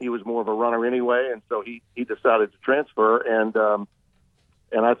knew it. He was more of a runner anyway, and so he decided to transfer. And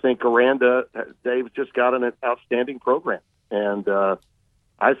I think Aranda, Dave's just got an outstanding program, and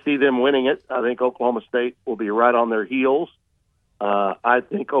I see them winning it. I think Oklahoma State will be right on their heels. I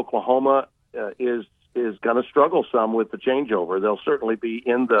think Oklahoma is going to struggle some with the changeover. They'll certainly be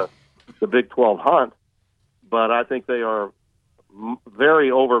in the Big 12 hunt, but I think they are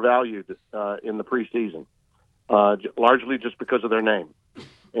very overvalued in the preseason, largely just because of their name.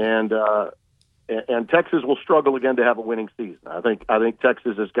 And Texas will struggle again to have a winning season. I think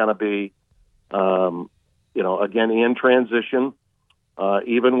Texas is going to be, again in transition,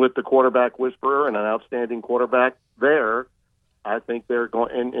 even with the quarterback whisperer and an outstanding quarterback there. I think they're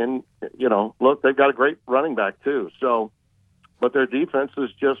going, and look, they've got a great running back too. So, but their defense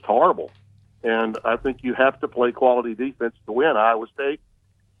is just horrible, and I think you have to play quality defense to win. Iowa State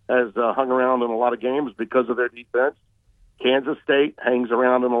has hung around in a lot of games because of their defense. Kansas State hangs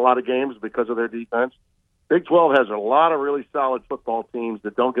around in a lot of games because of their defense. Big 12 has a lot of really solid football teams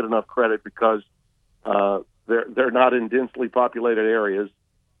that don't get enough credit because they're not in densely populated areas.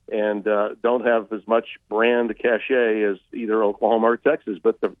 and don't have as much brand cachet as either Oklahoma or Texas.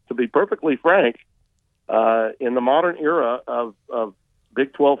 But to be perfectly frank, in the modern era of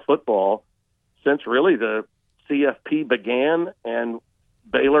Big 12 football, since really the CFP began and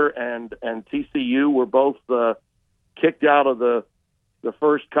Baylor and TCU were both kicked out of the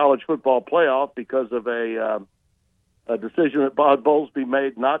first college football playoff because of a decision that Bob Bowlesby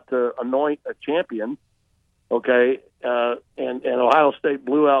made not to anoint a champion. Okay, and Ohio State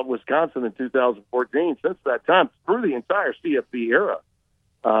blew out Wisconsin in 2014. Since that time, through the entire CFP era,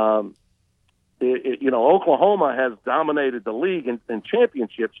 Oklahoma has dominated the league in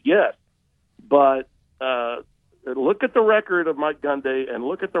championships, yes, but look at the record of Mike Gundy and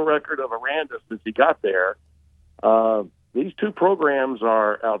look at the record of Aranda since he got there. These two programs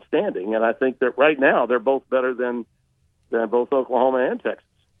are outstanding, and I think that right now they're both better than both Oklahoma and Texas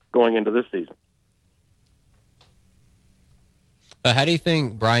going into this season. How do you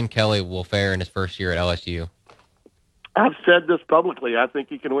think Brian Kelly will fare in his first year at LSU? I've said this publicly. I think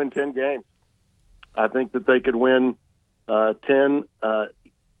he can win 10 games. I think that they could win 10,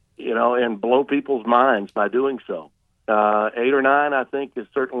 and blow people's minds by doing so. 8 or 9, I think, is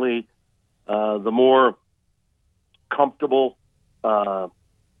certainly the more comfortable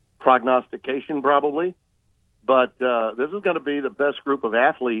prognostication, probably. But this is going to be the best group of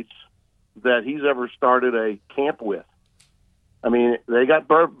athletes that he's ever started a camp with. I mean, they got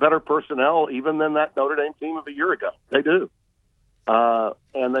better personnel even than that Notre Dame team of a year ago. They do.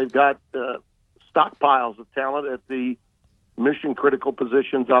 And they've got stockpiles of talent at the mission-critical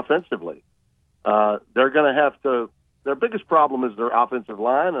positions offensively. They're going to have to – their biggest problem is their offensive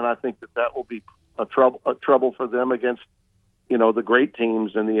line, and I think that will be a trouble for them against, the great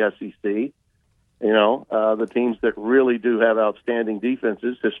teams in the SEC, the teams that really do have outstanding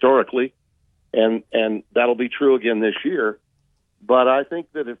defenses historically, and that'll be true again this year. But I think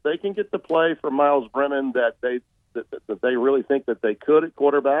that if they can get the play from Miles Brennan that they really think that they could at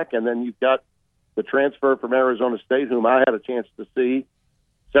quarterback, and then you've got the transfer from Arizona State, whom I had a chance to see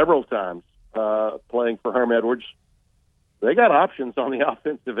several times playing for Herm Edwards, they got options on the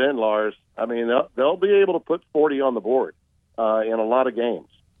offensive end, Lars. I mean, they'll be able to put 40 on the board in a lot of games.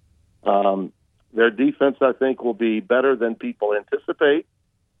 Their defense, I think, will be better than people anticipate.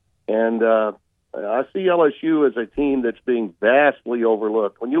 And I see LSU as a team that's being vastly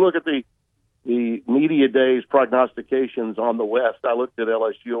overlooked. When you look at the media days prognostications on the West, I looked at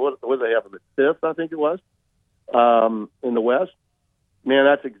LSU. What do they have? The 5th, I think it was, in the West. Man,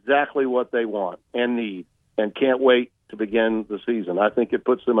 that's exactly what they want and need and can't wait to begin the season. I think it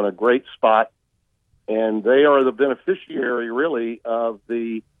puts them in a great spot, and they are the beneficiary, really, of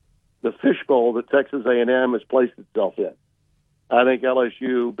the fishbowl that Texas A&M has placed itself in. I think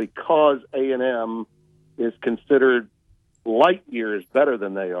LSU, because A&M is considered light years better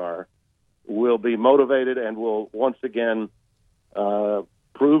than they are, will be motivated and will once again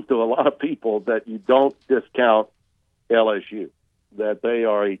prove to a lot of people that you don't discount LSU, that they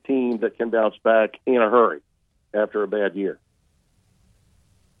are a team that can bounce back in a hurry after a bad year.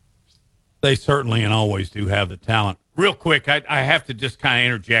 They certainly and always do have the talent. Real quick, I have to just kind of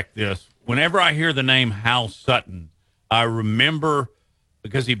interject this. Whenever I hear the name Hal Sutton, I remember,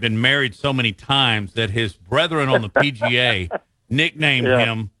 because he'd been married so many times, that his brethren on the PGA nicknamed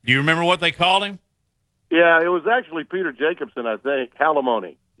him. Do you remember what they called him? Yeah, it was actually Peter Jacobson, I think.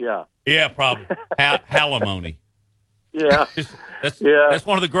 Halimony. Yeah. Yeah, probably. Halimony. Yeah. That's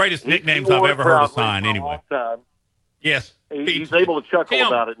one of the greatest nicknames I've ever heard assigned anyway. Yes. He's able to chuckle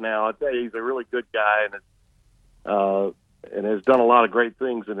about it now. I tell you, he's a really good guy and has done a lot of great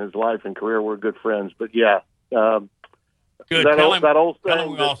things in his life and career. We're good friends. But, yeah. Good. That old tell saying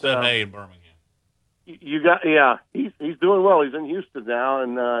him we all said hey in Birmingham. He's doing well. He's in Houston now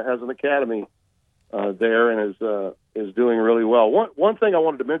and has an academy there and is doing really well. One thing I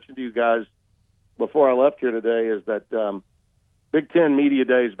wanted to mention to you guys before I left here today is that Big Ten Media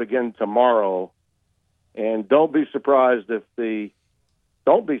Days begin tomorrow, and don't be surprised. I'm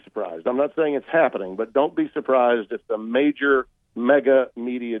not saying it's happening, but don't be surprised if the major mega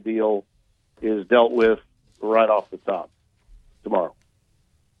media deal is dealt with right off the top tomorrow.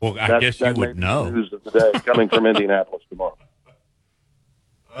 Well, I guess you would know. News of the day coming from Indianapolis tomorrow.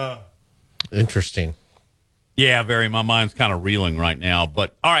 Interesting. Yeah, very. My mind's kind of reeling right now.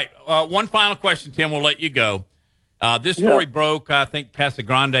 But all right, one final question, Tim. We'll let you go. This story broke. I think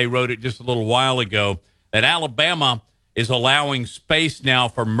Casagrande wrote it just a little while ago that Alabama is allowing space now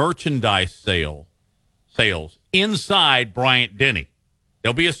for merchandise sales inside Bryant-Denny.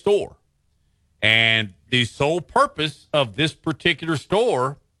 There'll be a store, and the sole purpose of this particular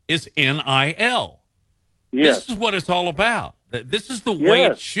store is NIL. Yes. This is what it's all about. This is the way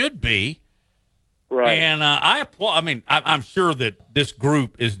it should be. Right. And I applaud. I mean, I'm sure that this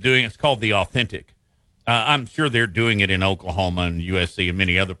group is doing. It's called The Authentic. I'm sure they're doing it in Oklahoma and USC and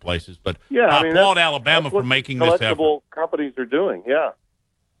many other places. But I applaud Alabama for making this effort. Collectible companies are doing, yeah.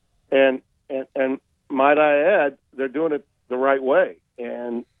 And might I add, they're doing it the right way.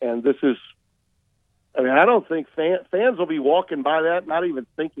 And this is, I mean, I don't think fans will be walking by that, not even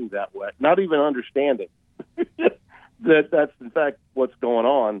thinking that way, not even understanding that's in fact what's going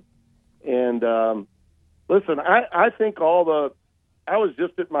on. And listen, I think I was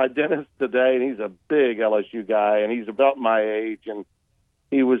just at my dentist today, and he's a big LSU guy, and he's about my age, and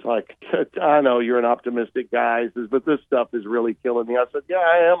he was like, I know you're an optimistic guy, but this stuff is really killing me. I said,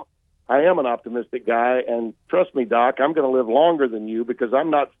 yeah, I am an optimistic guy, and trust me, Doc, I'm going to live longer than you because I'm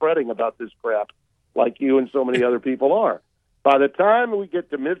not fretting about this crap like you and so many other people are. By the time we get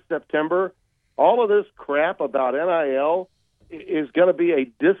to mid-September, all of this crap about NIL is going to be a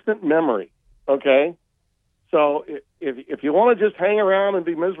distant memory, okay? So if you want to just hang around and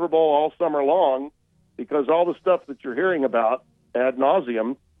be miserable all summer long because all the stuff that you're hearing about ad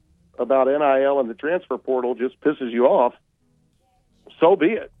nauseum about NIL and the transfer portal just pisses you off, so be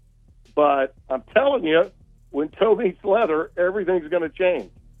it. But I'm telling you, when toe meets leather, everything's going to change.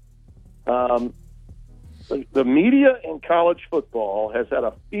 The media in college football has had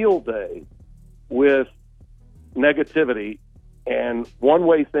a field day with negativity and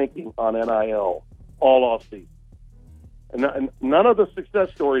one-way thinking on NIL all offseason. And none of the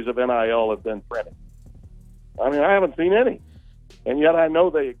success stories of NIL have been printed. I mean, I haven't seen any, and yet I know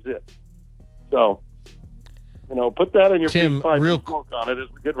they exist. So, put that in your Tim, pipe and smoke on it as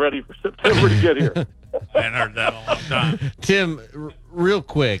we get ready for September to get here. I haven't heard that in a long time. Tim, real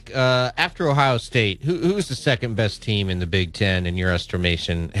quick, after Ohio State, who's the second best team in the Big Ten in your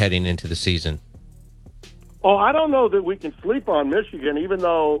estimation heading into the season? Oh, I don't know that we can sleep on Michigan, even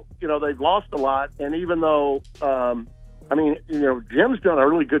though, they've lost a lot. And even though, Jim's done a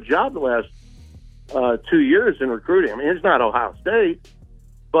really good job the last 2 years in recruiting. I mean, it's not Ohio State,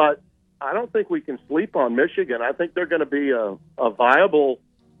 but I don't think we can sleep on Michigan. I think they're going to be a viable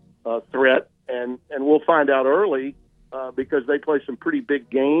threat, and we'll find out early because they play some pretty big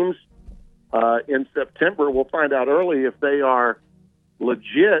games in September. We'll find out early if they are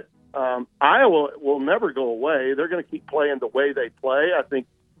legit. Iowa will never go away. They're going to keep playing the way they play. I think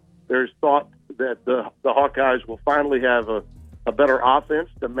there's thought that the Hawkeyes will finally have a better offense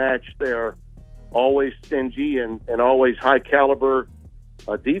to match their always stingy and always high-caliber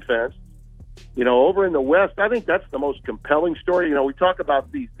defense. Over in the West, I think that's the most compelling story. We talk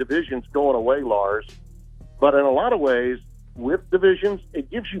about these divisions going away, Lars, but in a lot of ways, with divisions, it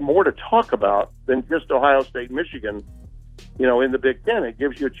gives you more to talk about than just Ohio State, Michigan. In the Big Ten, it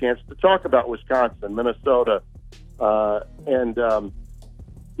gives you a chance to talk about Wisconsin, Minnesota, and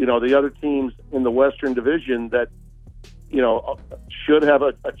the other teams in the Western Division that, should have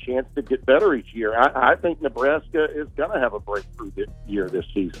a chance to get better each year. I think Nebraska is going to have a breakthrough year this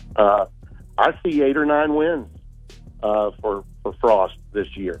season. I see 8 or 9 wins for Frost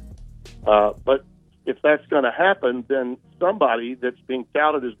this year. But if that's going to happen, then somebody that's being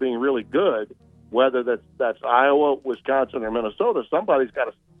touted as being really good, whether that's Iowa, Wisconsin, or Minnesota, somebody's got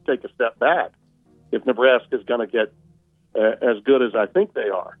to take a step back if Nebraska's going to get as good as I think they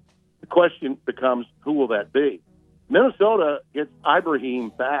are. The question becomes, who will that be? Minnesota gets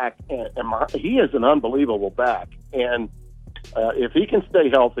Ibrahim back, and he is an unbelievable back. And if he can stay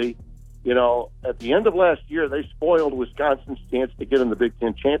healthy, at the end of last year, they spoiled Wisconsin's chance to get in the Big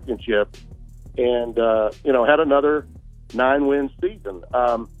Ten championship and, had another 9-win season.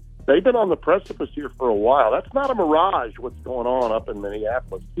 They've been on the precipice here for a while. That's not a mirage, what's going on up in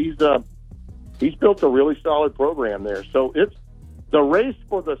Minneapolis. He's built a really solid program there. So the race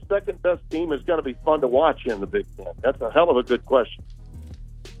for the second-best team is going to be fun to watch in the Big Ten. That's a hell of a good question.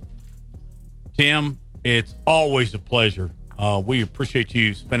 Tim, it's always a pleasure. We appreciate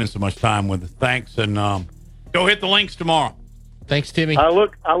you spending so much time with us. Thanks, and go hit the links tomorrow. Thanks, Timmy. I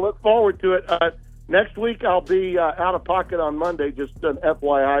look forward to it. Next week, I'll be out of pocket on Monday, just an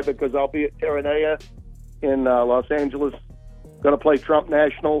FYI, because I'll be at Terranea in Los Angeles, going to play Trump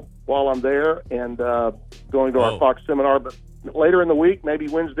National while I'm there, and going to our Fox seminar. But later in the week, maybe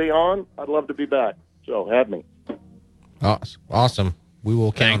Wednesday on, I'd love to be back. So have me. Awesome. We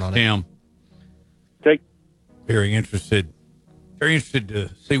will count on Tim. it. Very interested to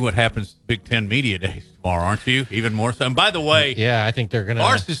see what happens to Big Ten Media Days tomorrow, aren't you? Even more so. And by the way, yeah, I think they're going to.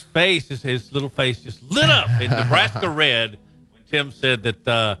 Lars's face, his little face just lit up in Nebraska red when Tim said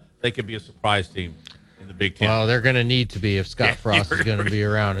that they could be a surprise team in the Big Ten. Well, they're going to need to be if Scott Frost is going to be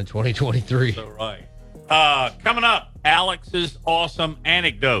around in 2023. So right. Coming up, Alex's awesome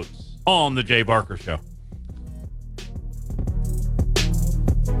anecdotes on the Jay Barker Show.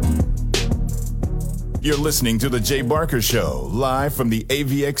 You're listening to The Jay Barker Show, live from the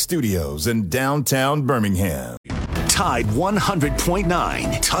AVX studios in downtown Birmingham. Tide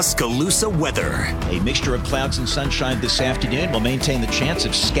 100.9 Tuscaloosa weather. A mixture of clouds and sunshine this afternoon will maintain the chance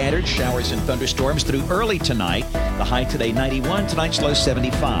of scattered showers and thunderstorms through early tonight. The high today 91, tonight's low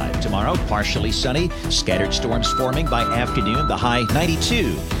 75. Tomorrow, partially sunny, scattered storms forming by afternoon, the high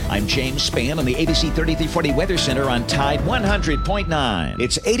 92. I'm James Spann on the ABC 3340 Weather Center on Tide 100.9.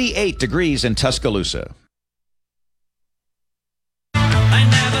 It's 88 degrees in Tuscaloosa.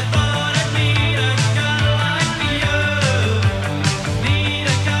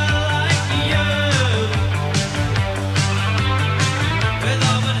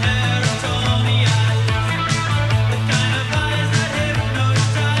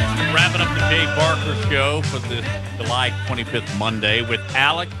 Barker Show for this July 25th Monday with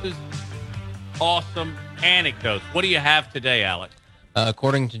Alex's awesome anecdotes. What do you have today, Alex?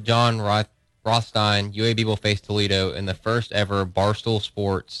 According to John Rothstein, UAB will face Toledo in the first ever Barstool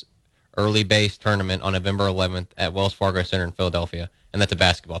Sports early base tournament on November 11th at Wells Fargo Center in Philadelphia, and that's a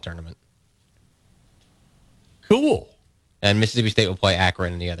basketball tournament. Cool. And Mississippi State will play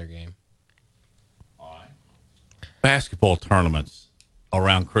Akron in the other game. All right. Basketball tournaments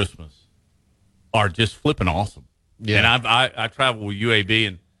around Christmas are just flipping awesome. Yeah. And I travel with UAB,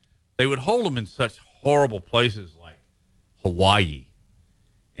 and they would hold them in such horrible places like Hawaii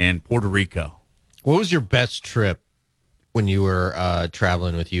and Puerto Rico. What was your best trip when you were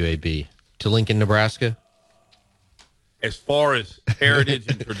traveling with UAB? To Lincoln, Nebraska? As far as heritage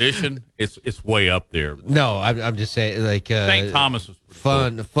and tradition, it's way up there. No, I'm just saying, like St. Thomas was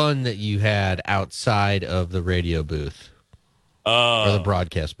fun that you had outside of the radio booth. Or the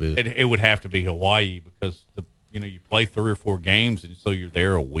broadcast booth. It would have to be Hawaii because you play 3 or 4 games, and so you're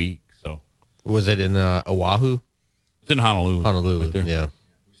there a week. So was it in Oahu? It's in Honolulu. Honolulu, right, yeah.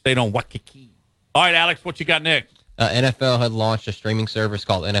 We stayed on Waikiki. All right, Alex, what you got next? NFL had launched a streaming service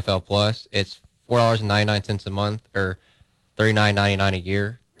called NFL Plus. It's $4.99 a month or $39.99 a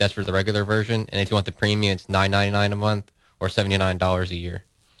year. That's for the regular version, and if you want the premium, it's $9.99 a month or $79 a year.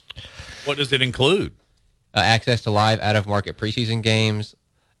 What does it include? Access to live out-of-market preseason games,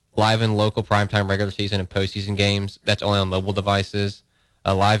 live and local primetime regular season and postseason games. That's only on mobile devices.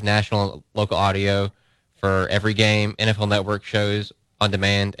 Live national and local audio for every game, NFL Network shows on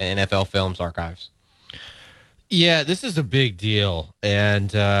demand, and NFL Films archives. Yeah, this is a big deal,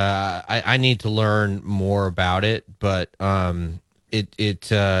 and I need to learn more about it. But there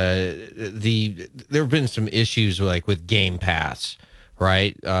have been some issues with Game Pass.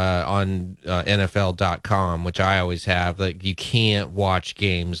 Right, on NFL.com, which I always have. Like, you can't watch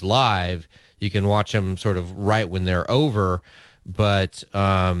games live. You can watch them sort of right when they're over. But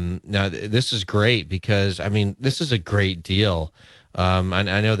now this is great because, this is a great deal. I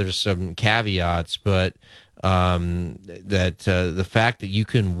know there's some caveats, but the fact that you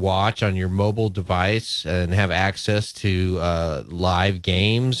can watch on your mobile device and have access to live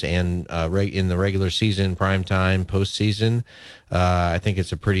games and in the regular season, primetime, postseason, I think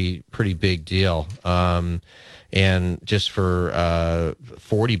it's a pretty big deal. And just for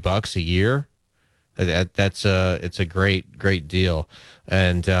 $40 a year, it's a great deal.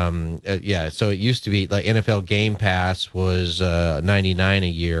 And so it used to be like NFL Game Pass was $99 a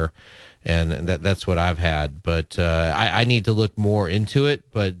year. And that's what I've had, but I need to look more into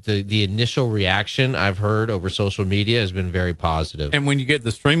it. But the initial reaction I've heard over social media has been very positive. And when you get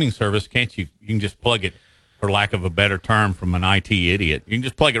the streaming service, you can just plug it, for lack of a better term from an IT idiot, you can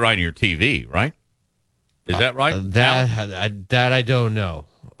just plug it right in your TV, right? Is that right? That I don't know.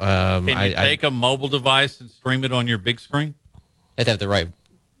 Can you take a mobile device and stream it on your big screen? You have to have the right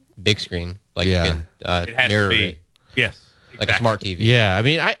big screen. It has to be. Yes. Like a smart TV. Yeah,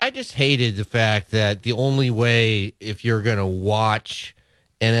 I just hated the fact that the only way, if you're going to watch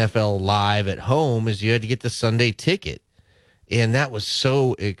NFL live at home, is you had to get the Sunday ticket. And that was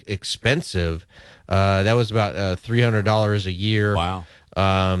so expensive. That was about $300 a year. Wow.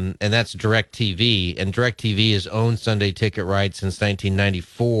 And that's DirecTV. And DirecTV has owned Sunday ticket rights since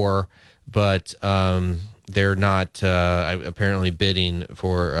 1994. But they're not apparently bidding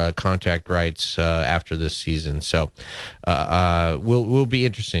for contract rights after this season. So will be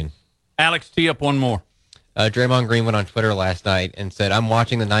interesting. Alex, tee up one more. Draymond Green went on Twitter last night and said, "I'm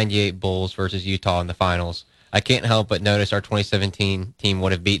watching the 98 Bulls versus Utah in the finals. I can't help but notice our 2017 team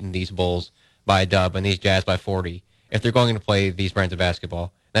would have beaten these Bulls by a dub and these Jazz by 40 if they're going to play these brands of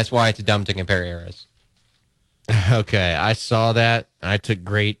basketball. That's why it's dumb to compare eras." Okay, I saw that. I took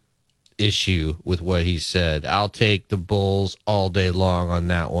great issue with what he said. I'll take the Bulls all day long on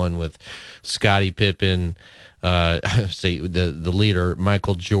that one with Scottie Pippen, say the leader,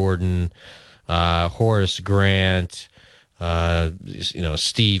 Michael Jordan, Horace Grant,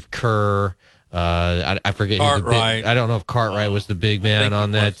 Steve Kerr. I forget Cartwright. I don't know if Cartwright was the big man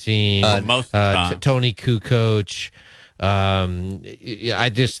on that team. Most of the time. Tony Kukoc.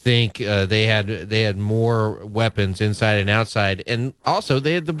 I just think they had more weapons inside and outside, and also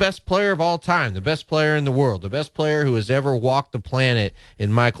they had the best player of all time, the best player in the world, the best player who has ever walked the planet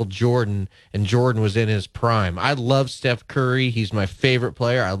in Michael Jordan, and Jordan was in his prime. I love Steph Curry. He's my favorite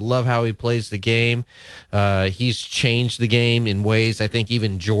player. I love how he plays the game. He's changed the game in ways I think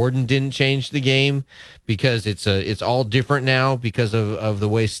even Jordan didn't change the game, because it's all different now because of the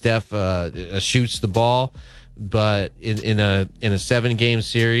way Steph shoots the ball. But in a 7-game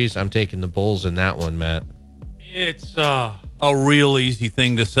series, I'm taking the Bulls in that one, Matt. It's a real easy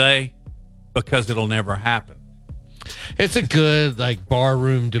thing to say because it'll never happen. It's a good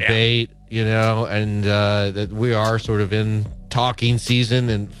barroom debate, and that we are sort of in talking season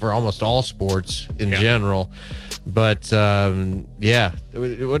and for almost all sports in general. But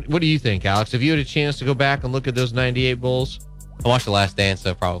what do you think, Alex? Have you had a chance to go back and look at those 98 Bulls? I watched The Last Dance,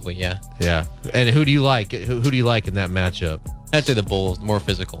 so probably, yeah. Yeah. And who do you like? Who do you like in that matchup? I'd say the Bulls, more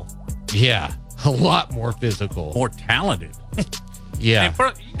physical. Yeah, a lot more physical. More talented. Yeah.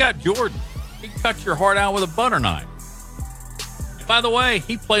 You got Jordan. He cut your heart out with a butter knife. And by the way,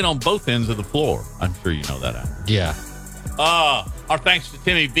 he played on both ends of the floor. I'm sure you know that, Adam. Yeah. Our thanks to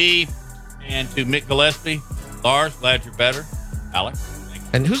Timmy B and to Mick Gillespie. Lars, glad you're better. Alex.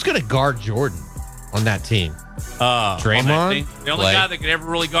 And who's going to guard Jordan on that team? Draymond? The only guy that could ever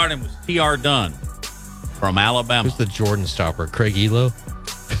really guard him was T.R. Dunn from Alabama. Who's the Jordan stopper? Craig Elo?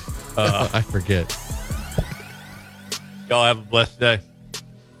 I forget. Y'all have a blessed day.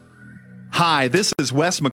 Hi, this is Wes